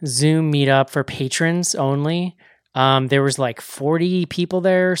Halloween Zoom meetup for patrons only. There was like 40 people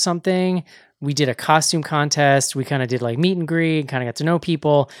there or something. We did a costume contest. We kind of did like meet and greet, kind of got to know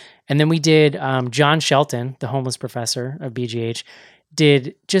people. And then we did John Shelton, the homeless professor of BGH,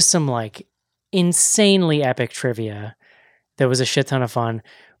 did just some like insanely epic trivia that was a shit ton of fun.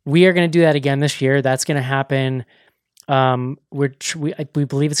 We are going to do that again this year. That's going to happen. We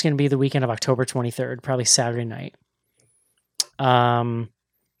believe it's going to be the weekend of October 23rd, probably Saturday night.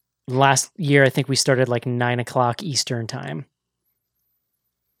 Last year, I think we started like 9:00 Eastern time.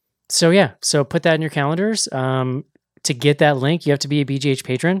 So yeah, so put that in your calendars. To get that link, you have to be a BGH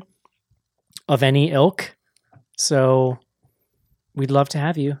patron of any ilk. So we'd love to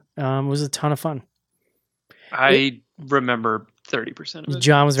have you. It was a ton of fun. I remember 30% of it.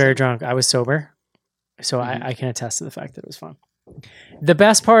 John was very drunk. I was sober. So I can attest to the fact that it was fun. The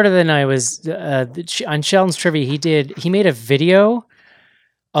best part of the night was on Sheldon's Trivia, he made a video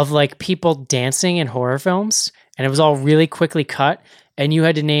of like people dancing in horror films, and it was all really quickly cut, and you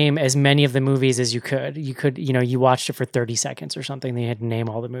had to name as many of the movies as you could. You watched it for 30 seconds or something, then you had to name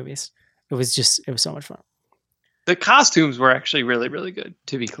all the movies. It was so much fun. The costumes were actually really, really good,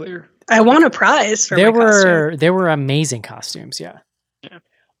 to be clear. I won a prize for my costume. There were amazing costumes, yeah.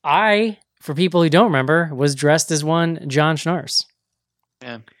 I, for people who don't remember, was dressed as one John Schnars.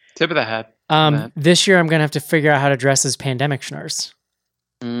 Yeah, tip of the hat. This year I'm going to have to figure out how to dress as Pandemic Schnars.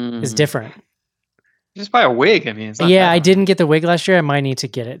 It's different. Just buy a wig. I mean, it's not yeah, bad. I didn't get the wig last year. I might need to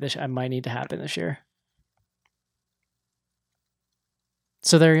get it. I might need to happen this year.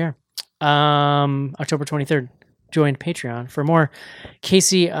 So there you are. October 23rd. Join Patreon for more.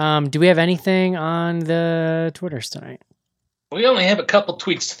 Casey, do we have anything on the Twitters tonight? We only have a couple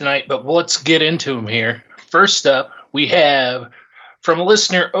tweets tonight, but let's get into them here. First up, we have from a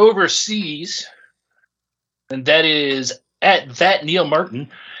listener overseas, and that is at that Neil Martin.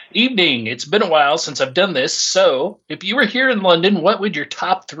 Evening. It's been a while since I've done this, so if you were here in London, what would your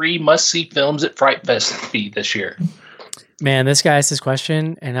top 3 must-see films at Fright Fest be this year? Man, this guy asked this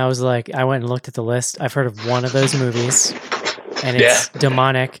question, and I was like, I went and looked at the list. I've heard of one of those movies, and it's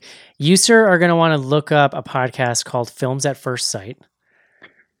demonic. You, sir, are going to want to look up a podcast called Films at First Sight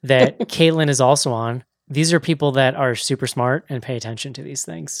that Caitlin is also on. These are people that are super smart and pay attention to these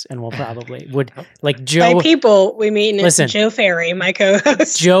things, and will probably like Joe. By people, we mean listen, Joe Ferry, my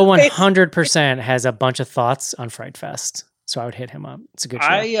co-host. Joe 100% has a bunch of thoughts on Fright Fest, so I would hit him up. It's a good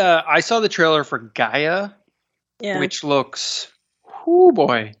show. I saw the trailer for Gaia, which looks, oh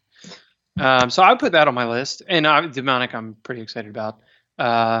boy. So I put that on my list, and Demonic I'm pretty excited about.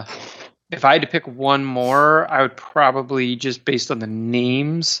 If I had to pick one more, I would probably, just based on the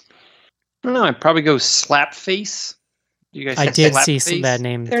names, I don't know, I'd probably go Slapface. You guys I did see Slapface? that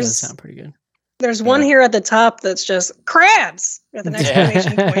name. Does sound pretty good. There's one here at the top that's just crabs with an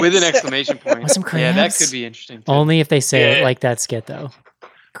exclamation point. With an exclamation point. Want some crabs? Yeah, that could be interesting too. Only if they say it like that skit, though.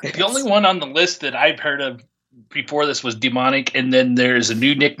 Crabs. The only one on the list that I've heard of before this was Demonic, and then there's a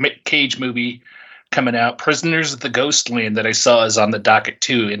new Nick Cage movie coming out, Prisoners of the Ghostland, that I saw is on the docket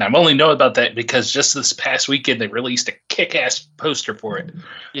too. And I'm only know about that because just this past weekend they released a kick-ass poster for it.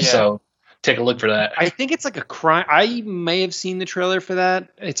 Yeah. So take a look for that. I think it's like a crime. I may have seen the trailer for that.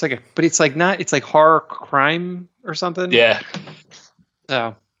 It's like it's like horror crime or something. Yeah.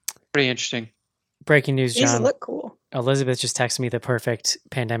 So pretty interesting. Breaking news, These John. look cool. Elizabeth just texted me the perfect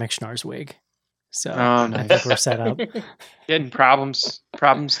Pandemic Schnars wig. So nice. I think we're set up. Getting problems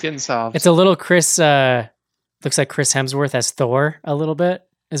getting solved. It's a little looks like Chris Hemsworth as Thor a little bit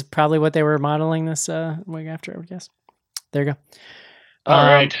is probably what they were modeling this wig after, I would guess. There you go. All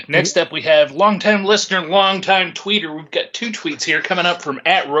right. Next up, we have longtime listener, longtime tweeter. We've got 2 tweets here coming up from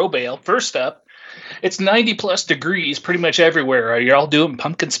 @Robale. First up, it's 90 plus degrees pretty much everywhere. Are y'all doing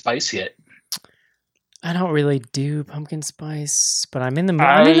pumpkin spice yet? I don't really do pumpkin spice, but I'm in the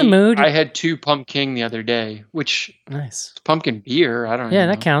I'm in the mood. I had 2 pumpkin the other day, which nice pumpkin beer. I don't. Yeah,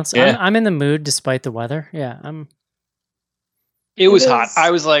 know. that counts. Yeah. I'm in the mood despite the weather. Yeah, It was hot. I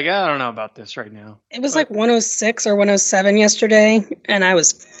was like, I don't know about this right now. It was like 106 or 107 yesterday, and I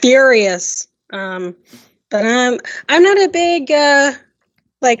was furious. But I'm not a big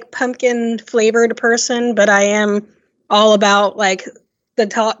like pumpkin flavored person, but I am all about like the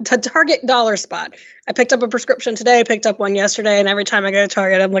Target dollar spot. I picked up a prescription today, I picked up one yesterday, and every time I go to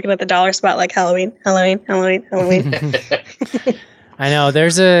Target, I'm looking at the dollar spot like Halloween. I know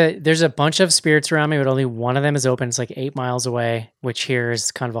there's a bunch of spirits around me, but only one of them is open. It's like 8 miles away, which here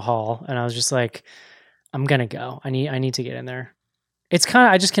is kind of a haul. And I was just like, I'm gonna go. I need to get in there. It's kind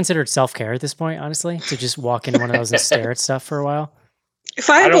of I just consider it self-care at this point, honestly, to just walk in one of those and stare at stuff for a while.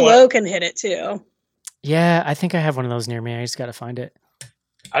 Five Below can hit it too. Yeah, I think I have one of those near me. I just gotta find it.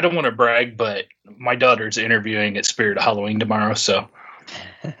 I don't want to brag, but my daughter's interviewing at Spirit of Halloween tomorrow, so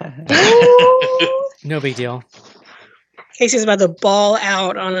no big deal. Casey's about to ball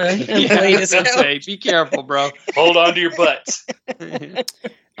out on an employee discount. Be careful, bro. Hold on to your butts. Next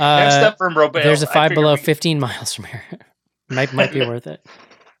up from Robel. There's a Five Below 15 miles from here. might be worth it.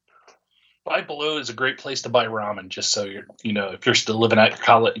 Five Below is a great place to buy ramen, just so you're, if you're still living out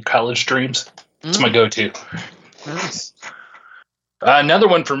your college dreams. It's my go-to. Nice. Another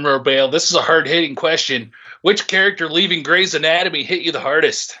one from Robel. This is a hard-hitting question. Which character leaving Grey's Anatomy hit you the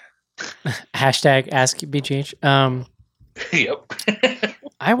hardest? Hashtag ask BGH. Yep.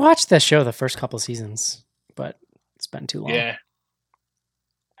 I watched that show the first couple seasons, but it's been too long. Yeah.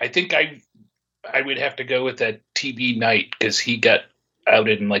 I think I would have to go with that TV Knight because he got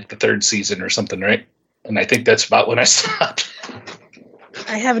outed in like the 3rd season or something, right? And I think that's about when I stopped.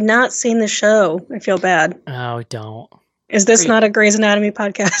 I have not seen the show. I feel bad. Oh, don't. Is this not a Grey's Anatomy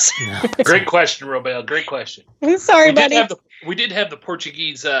podcast? No. Great question, Robel. Great question. I'm sorry, buddy. We did have the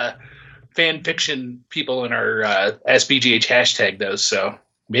Portuguese fan fiction people in our SBGH hashtag, though, so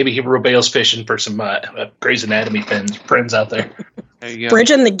maybe Robel's fishing for some Grey's Anatomy friends out there. There you go.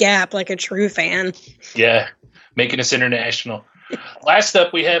 Bridging the gap like a true fan. Yeah, making us international. Last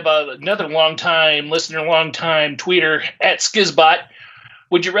up, we have another long-time listener, long-time tweeter, @Skizbot.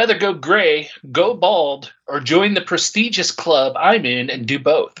 Would you rather go gray, go bald, or join the prestigious club I'm in and do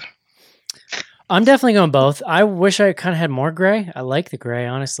both? I'm definitely going both. I wish I kind of had more gray. I like the gray,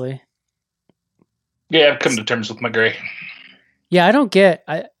 honestly. Yeah, I've come to terms with my gray. Yeah, I don't get...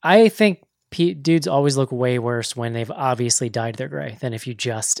 I think dudes always look way worse when they've obviously dyed their gray than if you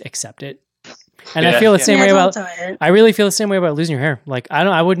just accept it. And I feel the same way about... I really feel the same way about losing your hair. Like,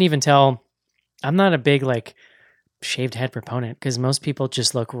 I wouldn't even tell... I'm not a big, like... shaved head proponent because most people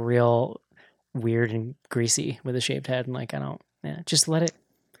just look real weird and greasy with a shaved head, and like just let it.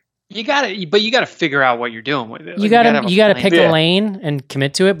 You gotta figure out what you're doing with it. You gotta pick a lane and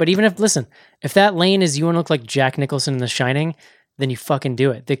commit to it. But even if that lane is you want to look like Jack Nicholson in The Shining, then you fucking do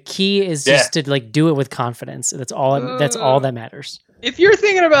it. The key is just to like do it with confidence. That's all that matters. If you're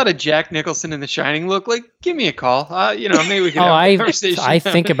thinking about a Jack Nicholson in The Shining look, like give me a call. Maybe we can have a conversation. I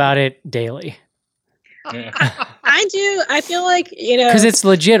think about it daily. Yeah. I do. I feel like, because it's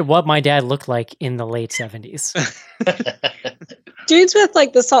legit what my dad looked like in the late 70s. Dudes with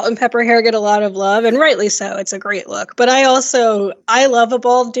like the salt and pepper hair get a lot of love, and rightly so. It's a great look. But I love a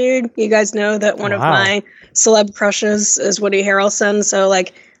bald dude. You guys know that one of my celeb crushes is Woody Harrelson. So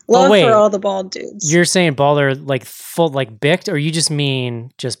like love for all the bald dudes. You're saying bald or like full, like bicked, or you just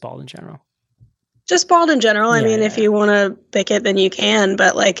mean just bald in general? Just bald in general. I mean, if you want to bick it, then you can.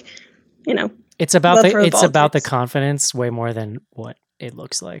 But like, It's about the confidence way more than what it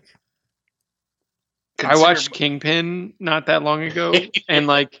looks like. I watched Kingpin not that long ago, and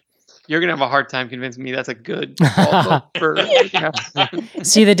like you're gonna have a hard time convincing me that's a good look for.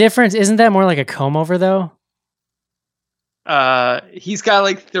 See the difference? Isn't that more like a comb over though? He's got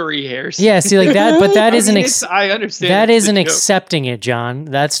like 3 hairs. Yeah, see like that, but that isn't. I understand. That isn't accepting it, John.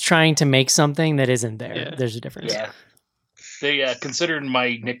 That's trying to make something that isn't there. Yeah. There's a difference. Yeah. They considered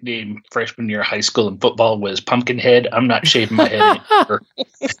my nickname freshman year of high school in football was Pumpkinhead. I'm not shaving my head anymore.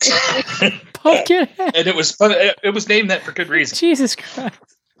 Pumpkinhead. And it was named that for good reason. Jesus Christ.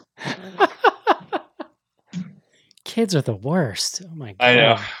 Kids are the worst. Oh my God. I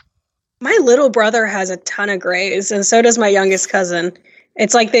know. My little brother has a ton of grays, and so does my youngest cousin.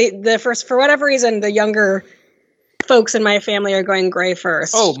 It's like for whatever reason, the younger folks in my family are going gray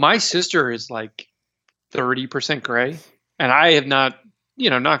first. Oh, my sister is like 30% gray. And I have not,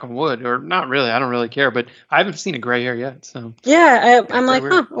 knock on wood, or not really. I don't really care, but I haven't seen a gray hair yet. So yeah, I'm like,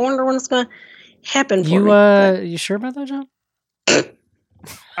 I wonder when it's gonna happen for me. You sure about that, John?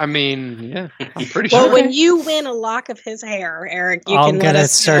 I mean, yeah, I'm pretty Well, sure. when you win a lock of his hair, Eric, you I'm can gonna let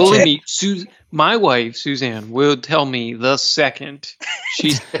us search know. it. My wife Suzanne will tell me the second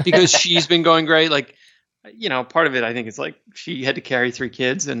because she's been going great. Like, you know, part of it I think is like she had to carry 3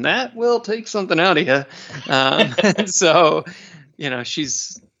 kids, and that will take something out of you. So, you know,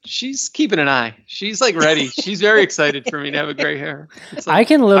 she's keeping an eye. She's like ready. She's very excited for me to have a gray hair. It's like, I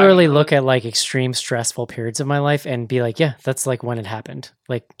can literally look at like extreme stressful periods of my life and be like, yeah, that's like when it happened.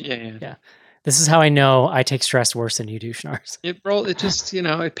 Like, yeah. This is how I know I take stress worse than you do, Schnars. It just, you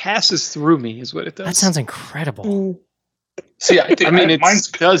know, it passes through me is what it does. That sounds incredible. See, I mean, it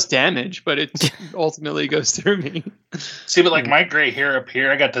does damage, but it ultimately goes through me. See, but like my gray hair up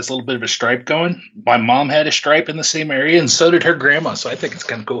here, I got this little bit of a stripe going. My mom had a stripe in the same area, and so did her grandma. So I think it's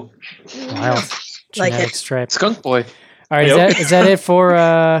kind of cool. Wow. Like Genetic it. stripe. Skunk boy. All right, Yep. is that it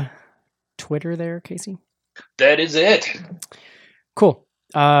for Twitter there, Casey? That is it. Cool.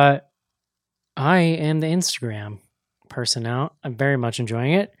 I am the Instagram person now. I'm very much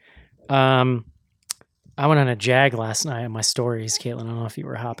enjoying it. I went on a jag last night on my stories, Caitlin. I don't know if you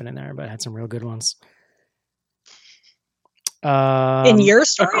were hopping in there, but I had some real good ones. In your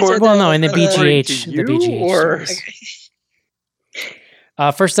stories? in the BGH. you, The BGH or- stories.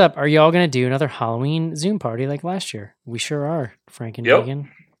 First up, are y'all going to do another Halloween Zoom party like last year? We sure are. Frank and Yep.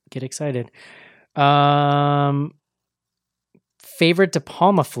 Megan, get excited. Favorite De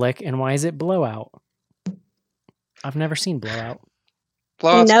Palma flick, and why is it Blowout? I've never seen Blowout.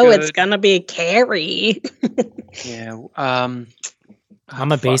 Blowout's No, good. it's gonna be Carrie. Yeah. I'm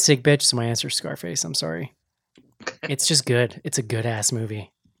a basic bitch, so my answer is Scarface. I'm sorry. It's just good. It's a good ass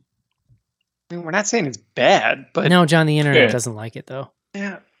movie. I mean, we're not saying it's bad, but No, John, the internet Yeah. doesn't like it though.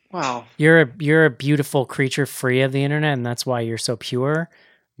 yeah. Wow. You're a beautiful creature free of the internet, and that's why you're so pure.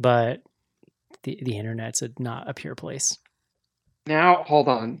 But the internet's not a pure place. Now, hold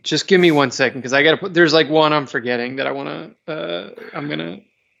on. Just give me 1 second because I got to put. There's like one I'm forgetting that I want to. I'm gonna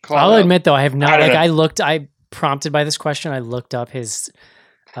call. I'll out. admit though, I have not. I don't Like know. I prompted by this question. I looked up his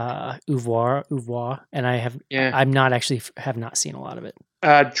oeuvre, and I have. Yeah. I'm not actually have not seen a lot of it.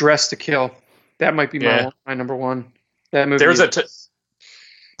 Dress to Kill. That might be my number one. That movie.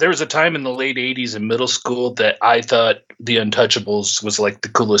 There was a time in the late 80s in middle school that I thought The Untouchables was like the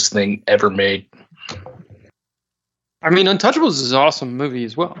coolest thing ever made. I mean, Untouchables is an awesome movie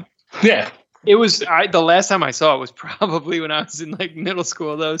as well. Yeah. It was. The last time I saw it was probably when I was in like middle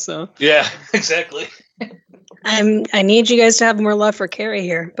school, though. So Yeah, exactly. I need you guys to have more love for Carrie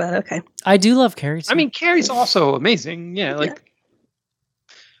here, but okay. I do love Carrie. I mean, Carrie's also amazing. Yeah, like.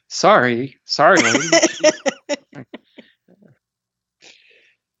 Sorry, lady.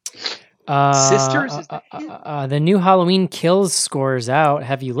 Sisters? Is that the new Halloween Kills score is out.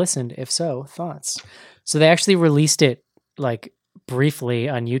 Have you listened? If so, thoughts? So they actually released it like briefly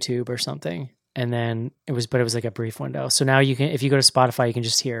on YouTube or something, and then it was like a brief window. So now you can, if you go to Spotify, you can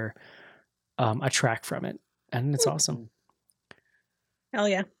just hear a track from it, and it's awesome. Hell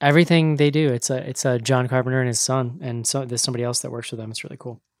yeah. Everything they do, it's a John Carpenter and his son, and so there's somebody else that works with them. It's really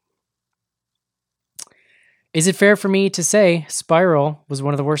cool. Is it fair for me to say Spiral was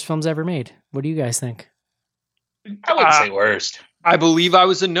one of the worst films ever made? What do you guys think? I wouldn't say worst. I believe I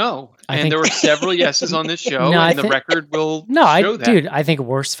was a no, I and think- there were several yeses on this show, No, I and the think- record will No, show that. dude, I think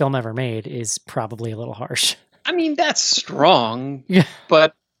worst film ever made is probably a little harsh. I mean, that's strong, Yeah.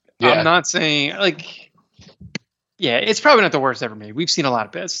 but Yeah. I'm not saying like. Yeah, it's probably not the worst ever made. We've seen a lot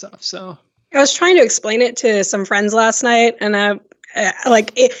of bad stuff, so. I was trying to explain it to some friends last night, and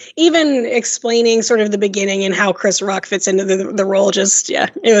even explaining sort of the beginning and how Chris Rock fits into the role, just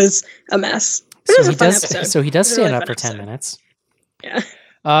it was a mess. But it was a fun episode. So he does It was a stand really up fun for 10 episode. minutes.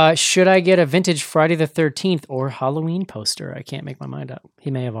 Yeah. Should I get a vintage Friday the 13th or Halloween poster? I can't make my mind up.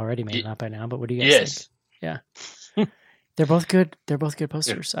 He may have already made it up by now, but what do you guys Yes. think? Yeah. They're both good. They're both good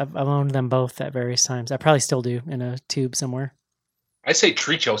posters. I've owned them both at various times. I probably still do in a tube somewhere. I say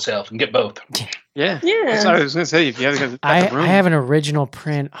treat yourself and get both. Yeah. Yeah. That's what I was going to say. If you have got I the room. have an original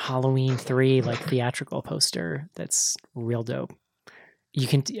print Halloween 3 like theatrical poster that's real dope. You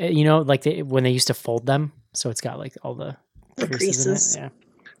can like when they used to fold them, so it's got like all the creases in it. Yeah.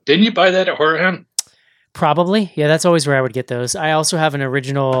 Didn't you buy that at Horror Hound? Probably. Yeah, that's always where I would get those. I also have an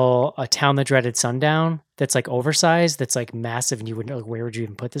original A Town That Dreaded Sundown that's like oversized, that's like massive, and you wouldn't know where would you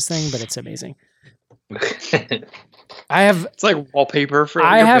even put this thing, but it's amazing. I have It's like wallpaper for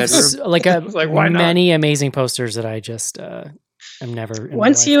I your have bedroom. like Like, why not? many amazing posters that I just am never. in my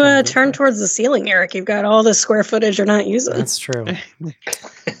Once life you gonna do turn that. towards the ceiling, Eric, you've got all the square footage you're not using. That's true.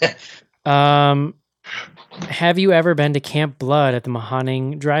 Have you ever been to Camp Blood at the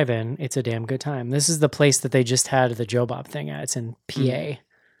Mahoning Drive-In? It's a damn good time. This is the place that they just had the Joe Bob thing at. It's in PA.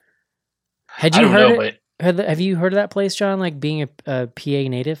 Had you heard it? Have you heard of that place, John? Like being a PA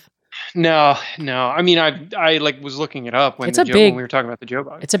native? No. I mean, I like was looking it up when we were talking about the Joe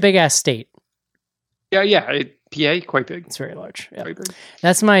Bob. It's a big ass state. Yeah. PA, quite big. It's very large. Yeah. Quite big.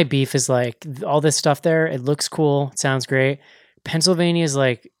 That's my beef is like all this stuff there. It looks cool. It sounds great. Pennsylvania is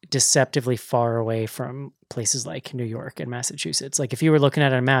like deceptively far away from places like New York and Massachusetts. Like if you were looking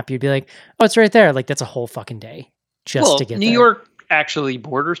at a map, you'd be like, oh, it's right there. Like that's a whole fucking day just to get New there. York actually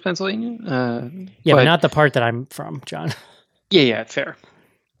borders Pennsylvania. But not the part that I'm from, John. Yeah, fair.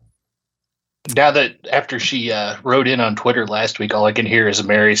 Now that after she wrote in on Twitter last week, all I can hear is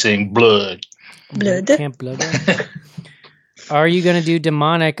Mary saying blood. Camp Blood. Are you going to do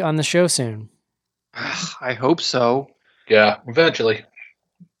demonic on the show soon? I hope so. Yeah, eventually.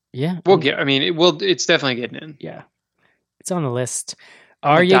 Yeah. It's definitely getting in. Yeah. It's on the list.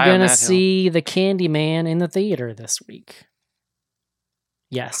 Are you going to see the Candyman in the theater this week?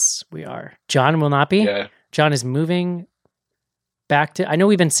 Yes, we are. John will not be. Yeah. John is moving back to... I know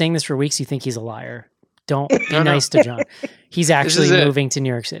we've been saying this for weeks. You think he's a liar. Don't be nice to John. He's actually moving to New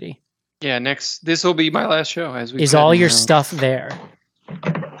York City. Yeah, this will be my last show. Is all your stuff there?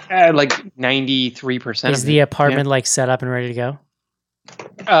 Like 93%. Is the apartment like set up and ready to go?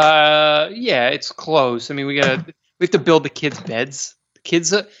 Yeah, it's close. I mean, we have to build the kids' beds.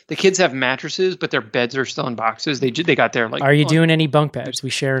 The kids have mattresses, but their beds are still in boxes. They got their like. Are you doing any bunk beds?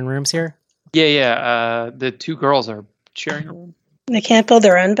 We sharing rooms here? Yeah. The two girls are sharing a room. They can't build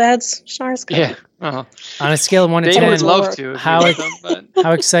their own beds. Shar's good. Yeah. Uh-huh. On a scale of 1 to 10, they would love to. How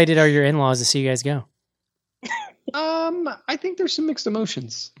excited are your in-laws to see you guys go? I think there's some mixed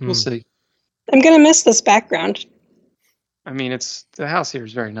emotions. We'll see. I'm gonna miss this background. I mean, the house here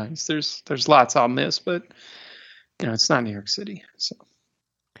is very nice. There's lots I'll miss, but it's not New York City. So,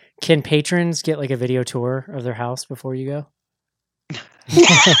 can patrons get like a video tour of their house before you go?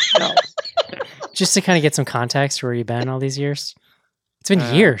 No. Just to kind of get some context where you've been all these years. It's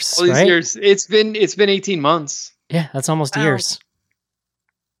been years, all these right? years. It's been 18 months. Yeah, that's almost years.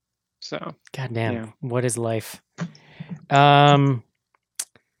 So, goddamn, what is life?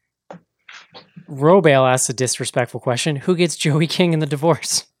 Robale asks a disrespectful question: who gets Joey King in the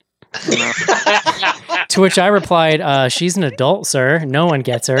divorce? To which I replied, she's an adult, sir. No one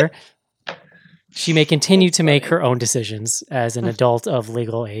gets her. She may continue to make her own decisions as an adult of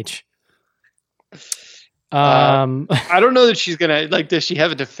legal age. I don't know that she's gonna does she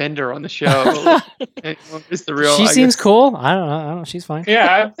have a defender on the show? Is the real? She seems cool. I don't know. She's fine.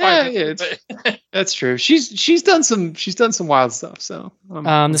 Yeah, that's true. She's done some wild stuff. So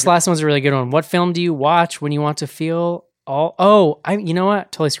this last one's a really good one. What film do you watch when you want to feel all? Oh, you know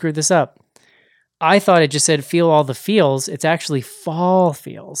what? Totally screwed this up. I thought it just said feel all the feels. It's actually fall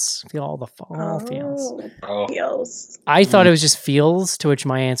feels. Feel all the fall feels. Feels. I thought it was just feels. To which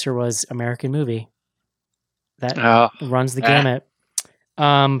my answer was American Movie. That runs the gamut.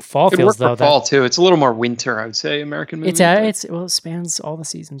 Fall feels though. Fall too. It's a little more winter, I would say. American Movie. It spans all the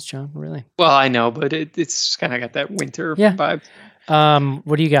seasons, John. Really. Well, I know, but it's kind of got that winter vibe.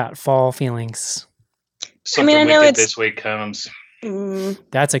 What do you got? Fall feelings. Something I know this week comes.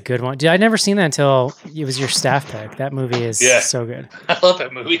 That's a good one. Dude, I'd never seen that until it was your staff pick. That movie is so good. I love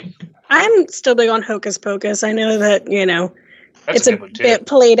that movie. I'm still big on Hocus Pocus. I know that That's it's a bit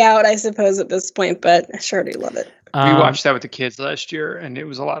played out, I suppose, at this point, but I sure do love it. We watched that with the kids last year, and it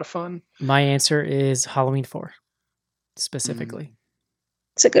was a lot of fun. My answer is Halloween 4, specifically.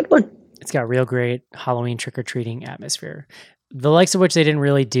 It's a good one. It's got real great Halloween trick-or-treating atmosphere. The likes of which they didn't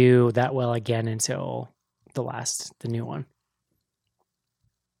really do that well again until the new one.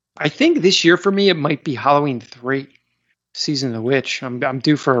 I think this year for me, it might be Halloween 3, Season of the Witch. I'm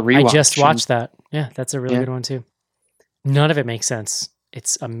due for a rewatch. I just watched that. Yeah, that's a really good one too. None of it makes sense.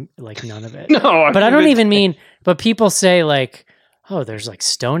 It's like none of it. No, but I don't even mean. But people say like, oh, there's like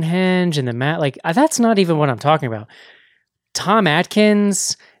Stonehenge and the mat. Like that's not even what I'm talking about. Tom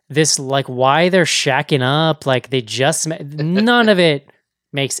Atkins, this like why they're shacking up. Like they just none of it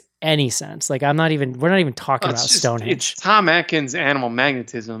makes any sense. Like we're not even talking about Stonehenge. It's Tom Atkins' animal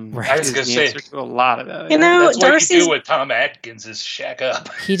magnetism. Right. I was going to say to a lot of that. That's what you do with Tom Atkins is shack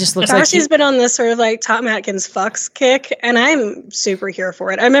up. He just looks Darcy's been on this sort of like Tom Atkins fucks kick, and I'm super here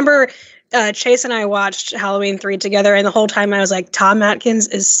for it. I remember Chase and I watched Halloween 3 together, and the whole time I was like, Tom Atkins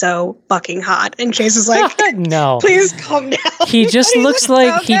is so fucking hot. And Chase is like, no, please calm down. He just looks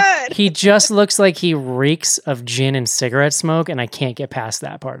like he just looks like he reeks of gin and cigarette smoke, and I can't get past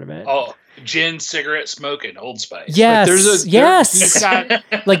that part of it. Oh, Gin, cigarette smoking, Old Spice. Yes,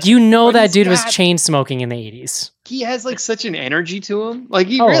 like that dude was chain smoking in the 80s. He has like such an energy to him. Like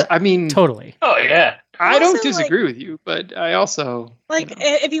totally. Oh yeah. I don't disagree with you, but I also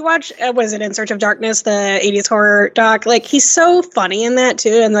if you watch was it In Search of Darkness, the 80s horror doc, like he's so funny in that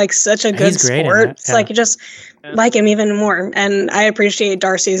too, and like such a good sport. It's like you just like him even more. And I appreciate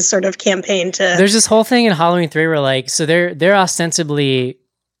Darcy's sort of campaign to. There's this whole thing in Halloween 3 where like they're ostensibly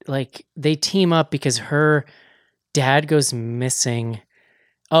like they team up because her dad goes missing.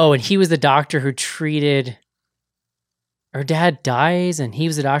 Oh, and he was the doctor who treated. Her dad dies, and he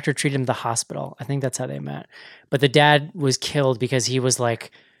was the doctor who treated him at the hospital. I think that's how they met. But the dad was killed because he was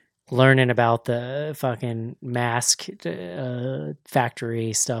like learning about the fucking mask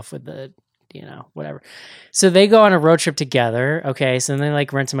factory stuff with the, whatever. So they go on a road trip together. Okay, so then they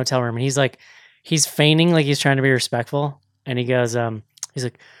like rent a motel room, and he's feigning like he's trying to be respectful, and he goes, he's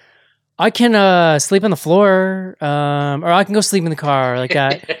like, I can sleep on the floor, or I can go sleep in the car, like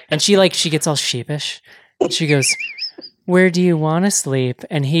that. And she gets all sheepish. And she goes, where do you want to sleep?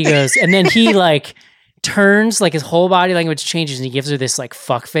 And he goes, and then he like turns, like his whole body language changes, and he gives her this like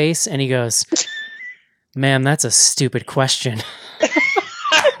fuck face, and he goes, ma'am, that's a stupid question.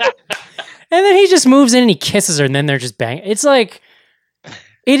 And then he just moves in and he kisses her, and then they're just banging. It's like,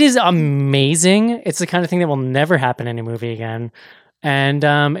 it is amazing. It's the kind of thing that will never happen in a movie again. And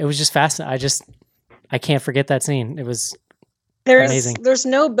it was just fascinating. I can't forget that scene. It was amazing. There's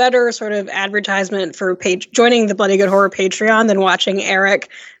no better sort of advertisement for joining the Bloody Good Horror Patreon than watching Eric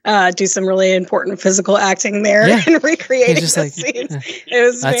do some really important physical acting there and recreating the scenes. It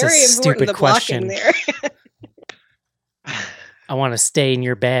was that's very a important. Stupid the question. There. I want to stay in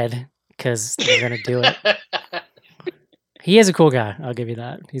your bed because they're gonna do it. He is a cool guy. I'll give you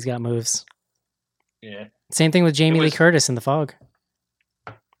that. He's got moves. Yeah. Same thing with Jamie Lee Curtis in The Fog.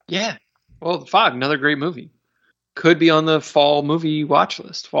 Yeah. Well, The Fog, another great movie. Could be on the fall movie watch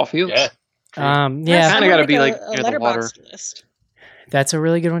list. Fall Fields. Yeah. Kind of got to be like near the water. List. That's a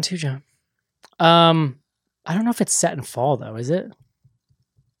really good one too, John. I don't know if it's set in fall though. Is it?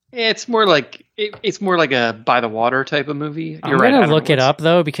 It's more like a by the water type of movie. I'm gonna look it up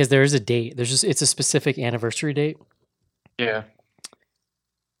though because there is a date. It's a specific anniversary date. Yeah.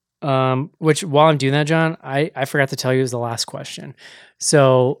 Which while I'm doing that, John, I forgot to tell you is the last question.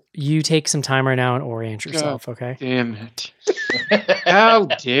 So you take some time right now and orient yourself, okay? Damn it. How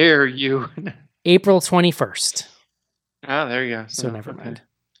dare you? April 21st. Oh, there you go. So never mind.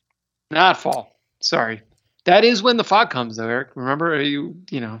 Not fall. Sorry. That is when The Fog comes though, Eric. Remember you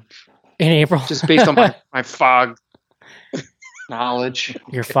know. In April. Just based on my fog knowledge.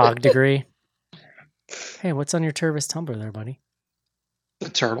 Your fog degree. Hey, what's on your Turvis tumbler there, buddy? A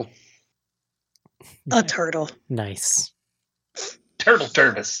turtle. A turtle. Nice. Turtle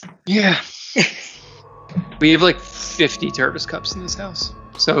Turvis. Yeah. We have like 50 Turvis cups in this house.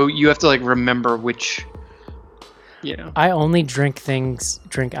 So you have to like remember which, I only drink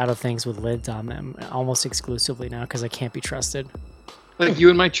out of things with lids on them almost exclusively now because I can't be trusted. Like you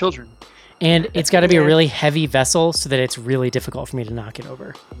and my children. And it's got to be a really heavy vessel so that it's really difficult for me to knock it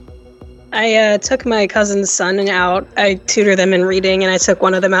over. I took my cousin's son out. I tutor them in reading, and I took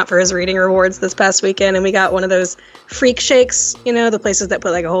one of them out for his reading rewards this past weekend, and we got one of those freak shakes, the places that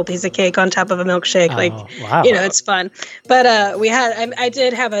put like a whole piece of cake on top of a milkshake. Wow. It's fun. But I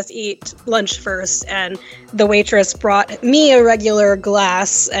did have us eat lunch first, and the waitress brought me a regular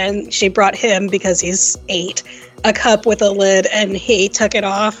glass, and she brought him, because he's 8, a cup with a lid, and he took it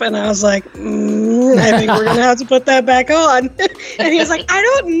off, and I was like, I think we're gonna have to put that back on. And he was like, I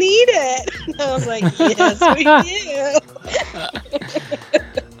don't need it. And I was like, yes, we do.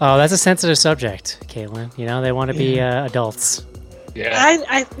 Oh, that's a sensitive subject, Caitlin. They want to be adults. Yeah.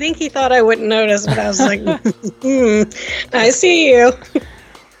 I think he thought I wouldn't notice, but I was like, I see you.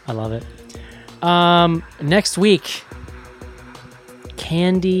 I love it. Next week,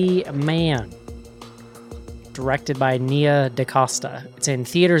 Candyman, directed by Nia DaCosta. It's in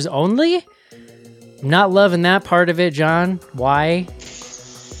theaters only. I'm not loving that part of it, John. Why?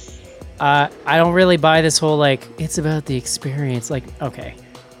 I don't really buy this whole, it's about the experience. Okay,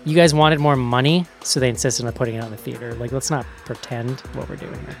 you guys wanted more money, so they insisted on putting it on the theater. Let's not pretend what we're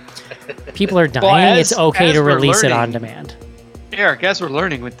doing here. People are dying. It's okay to release it on demand. Eric, as we're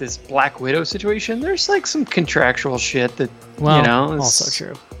learning with this Black Widow situation, there's some contractual shit that, is also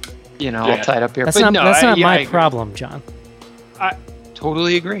true. All tied up here. That's not my problem, John. I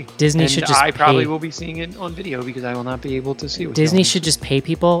totally agree. Disney should just probably will be seeing it on video because I will not be able to see it. Disney should just pay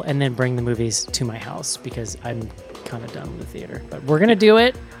people and then bring the movies to my house because I'm kind of done with the theater. But we're gonna do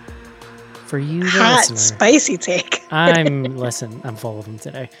it for you, the hot, listener. Spicy take. I'm full of them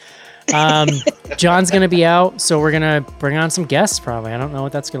today. John's going to be out, so we're going to bring on some guests probably. I don't know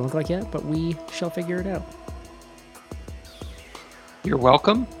what that's going to look like yet, but we shall figure it out. You're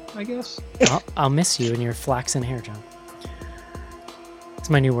welcome, I guess. I'll miss you and your flaxen hair, John. It's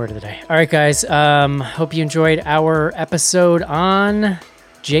my new word of the day. All right, guys. Hope you enjoyed our episode on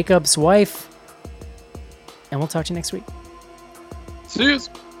Jacob's wife. And we'll talk to you next week. See you.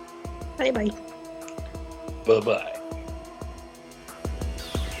 Bye-bye. Bye-bye.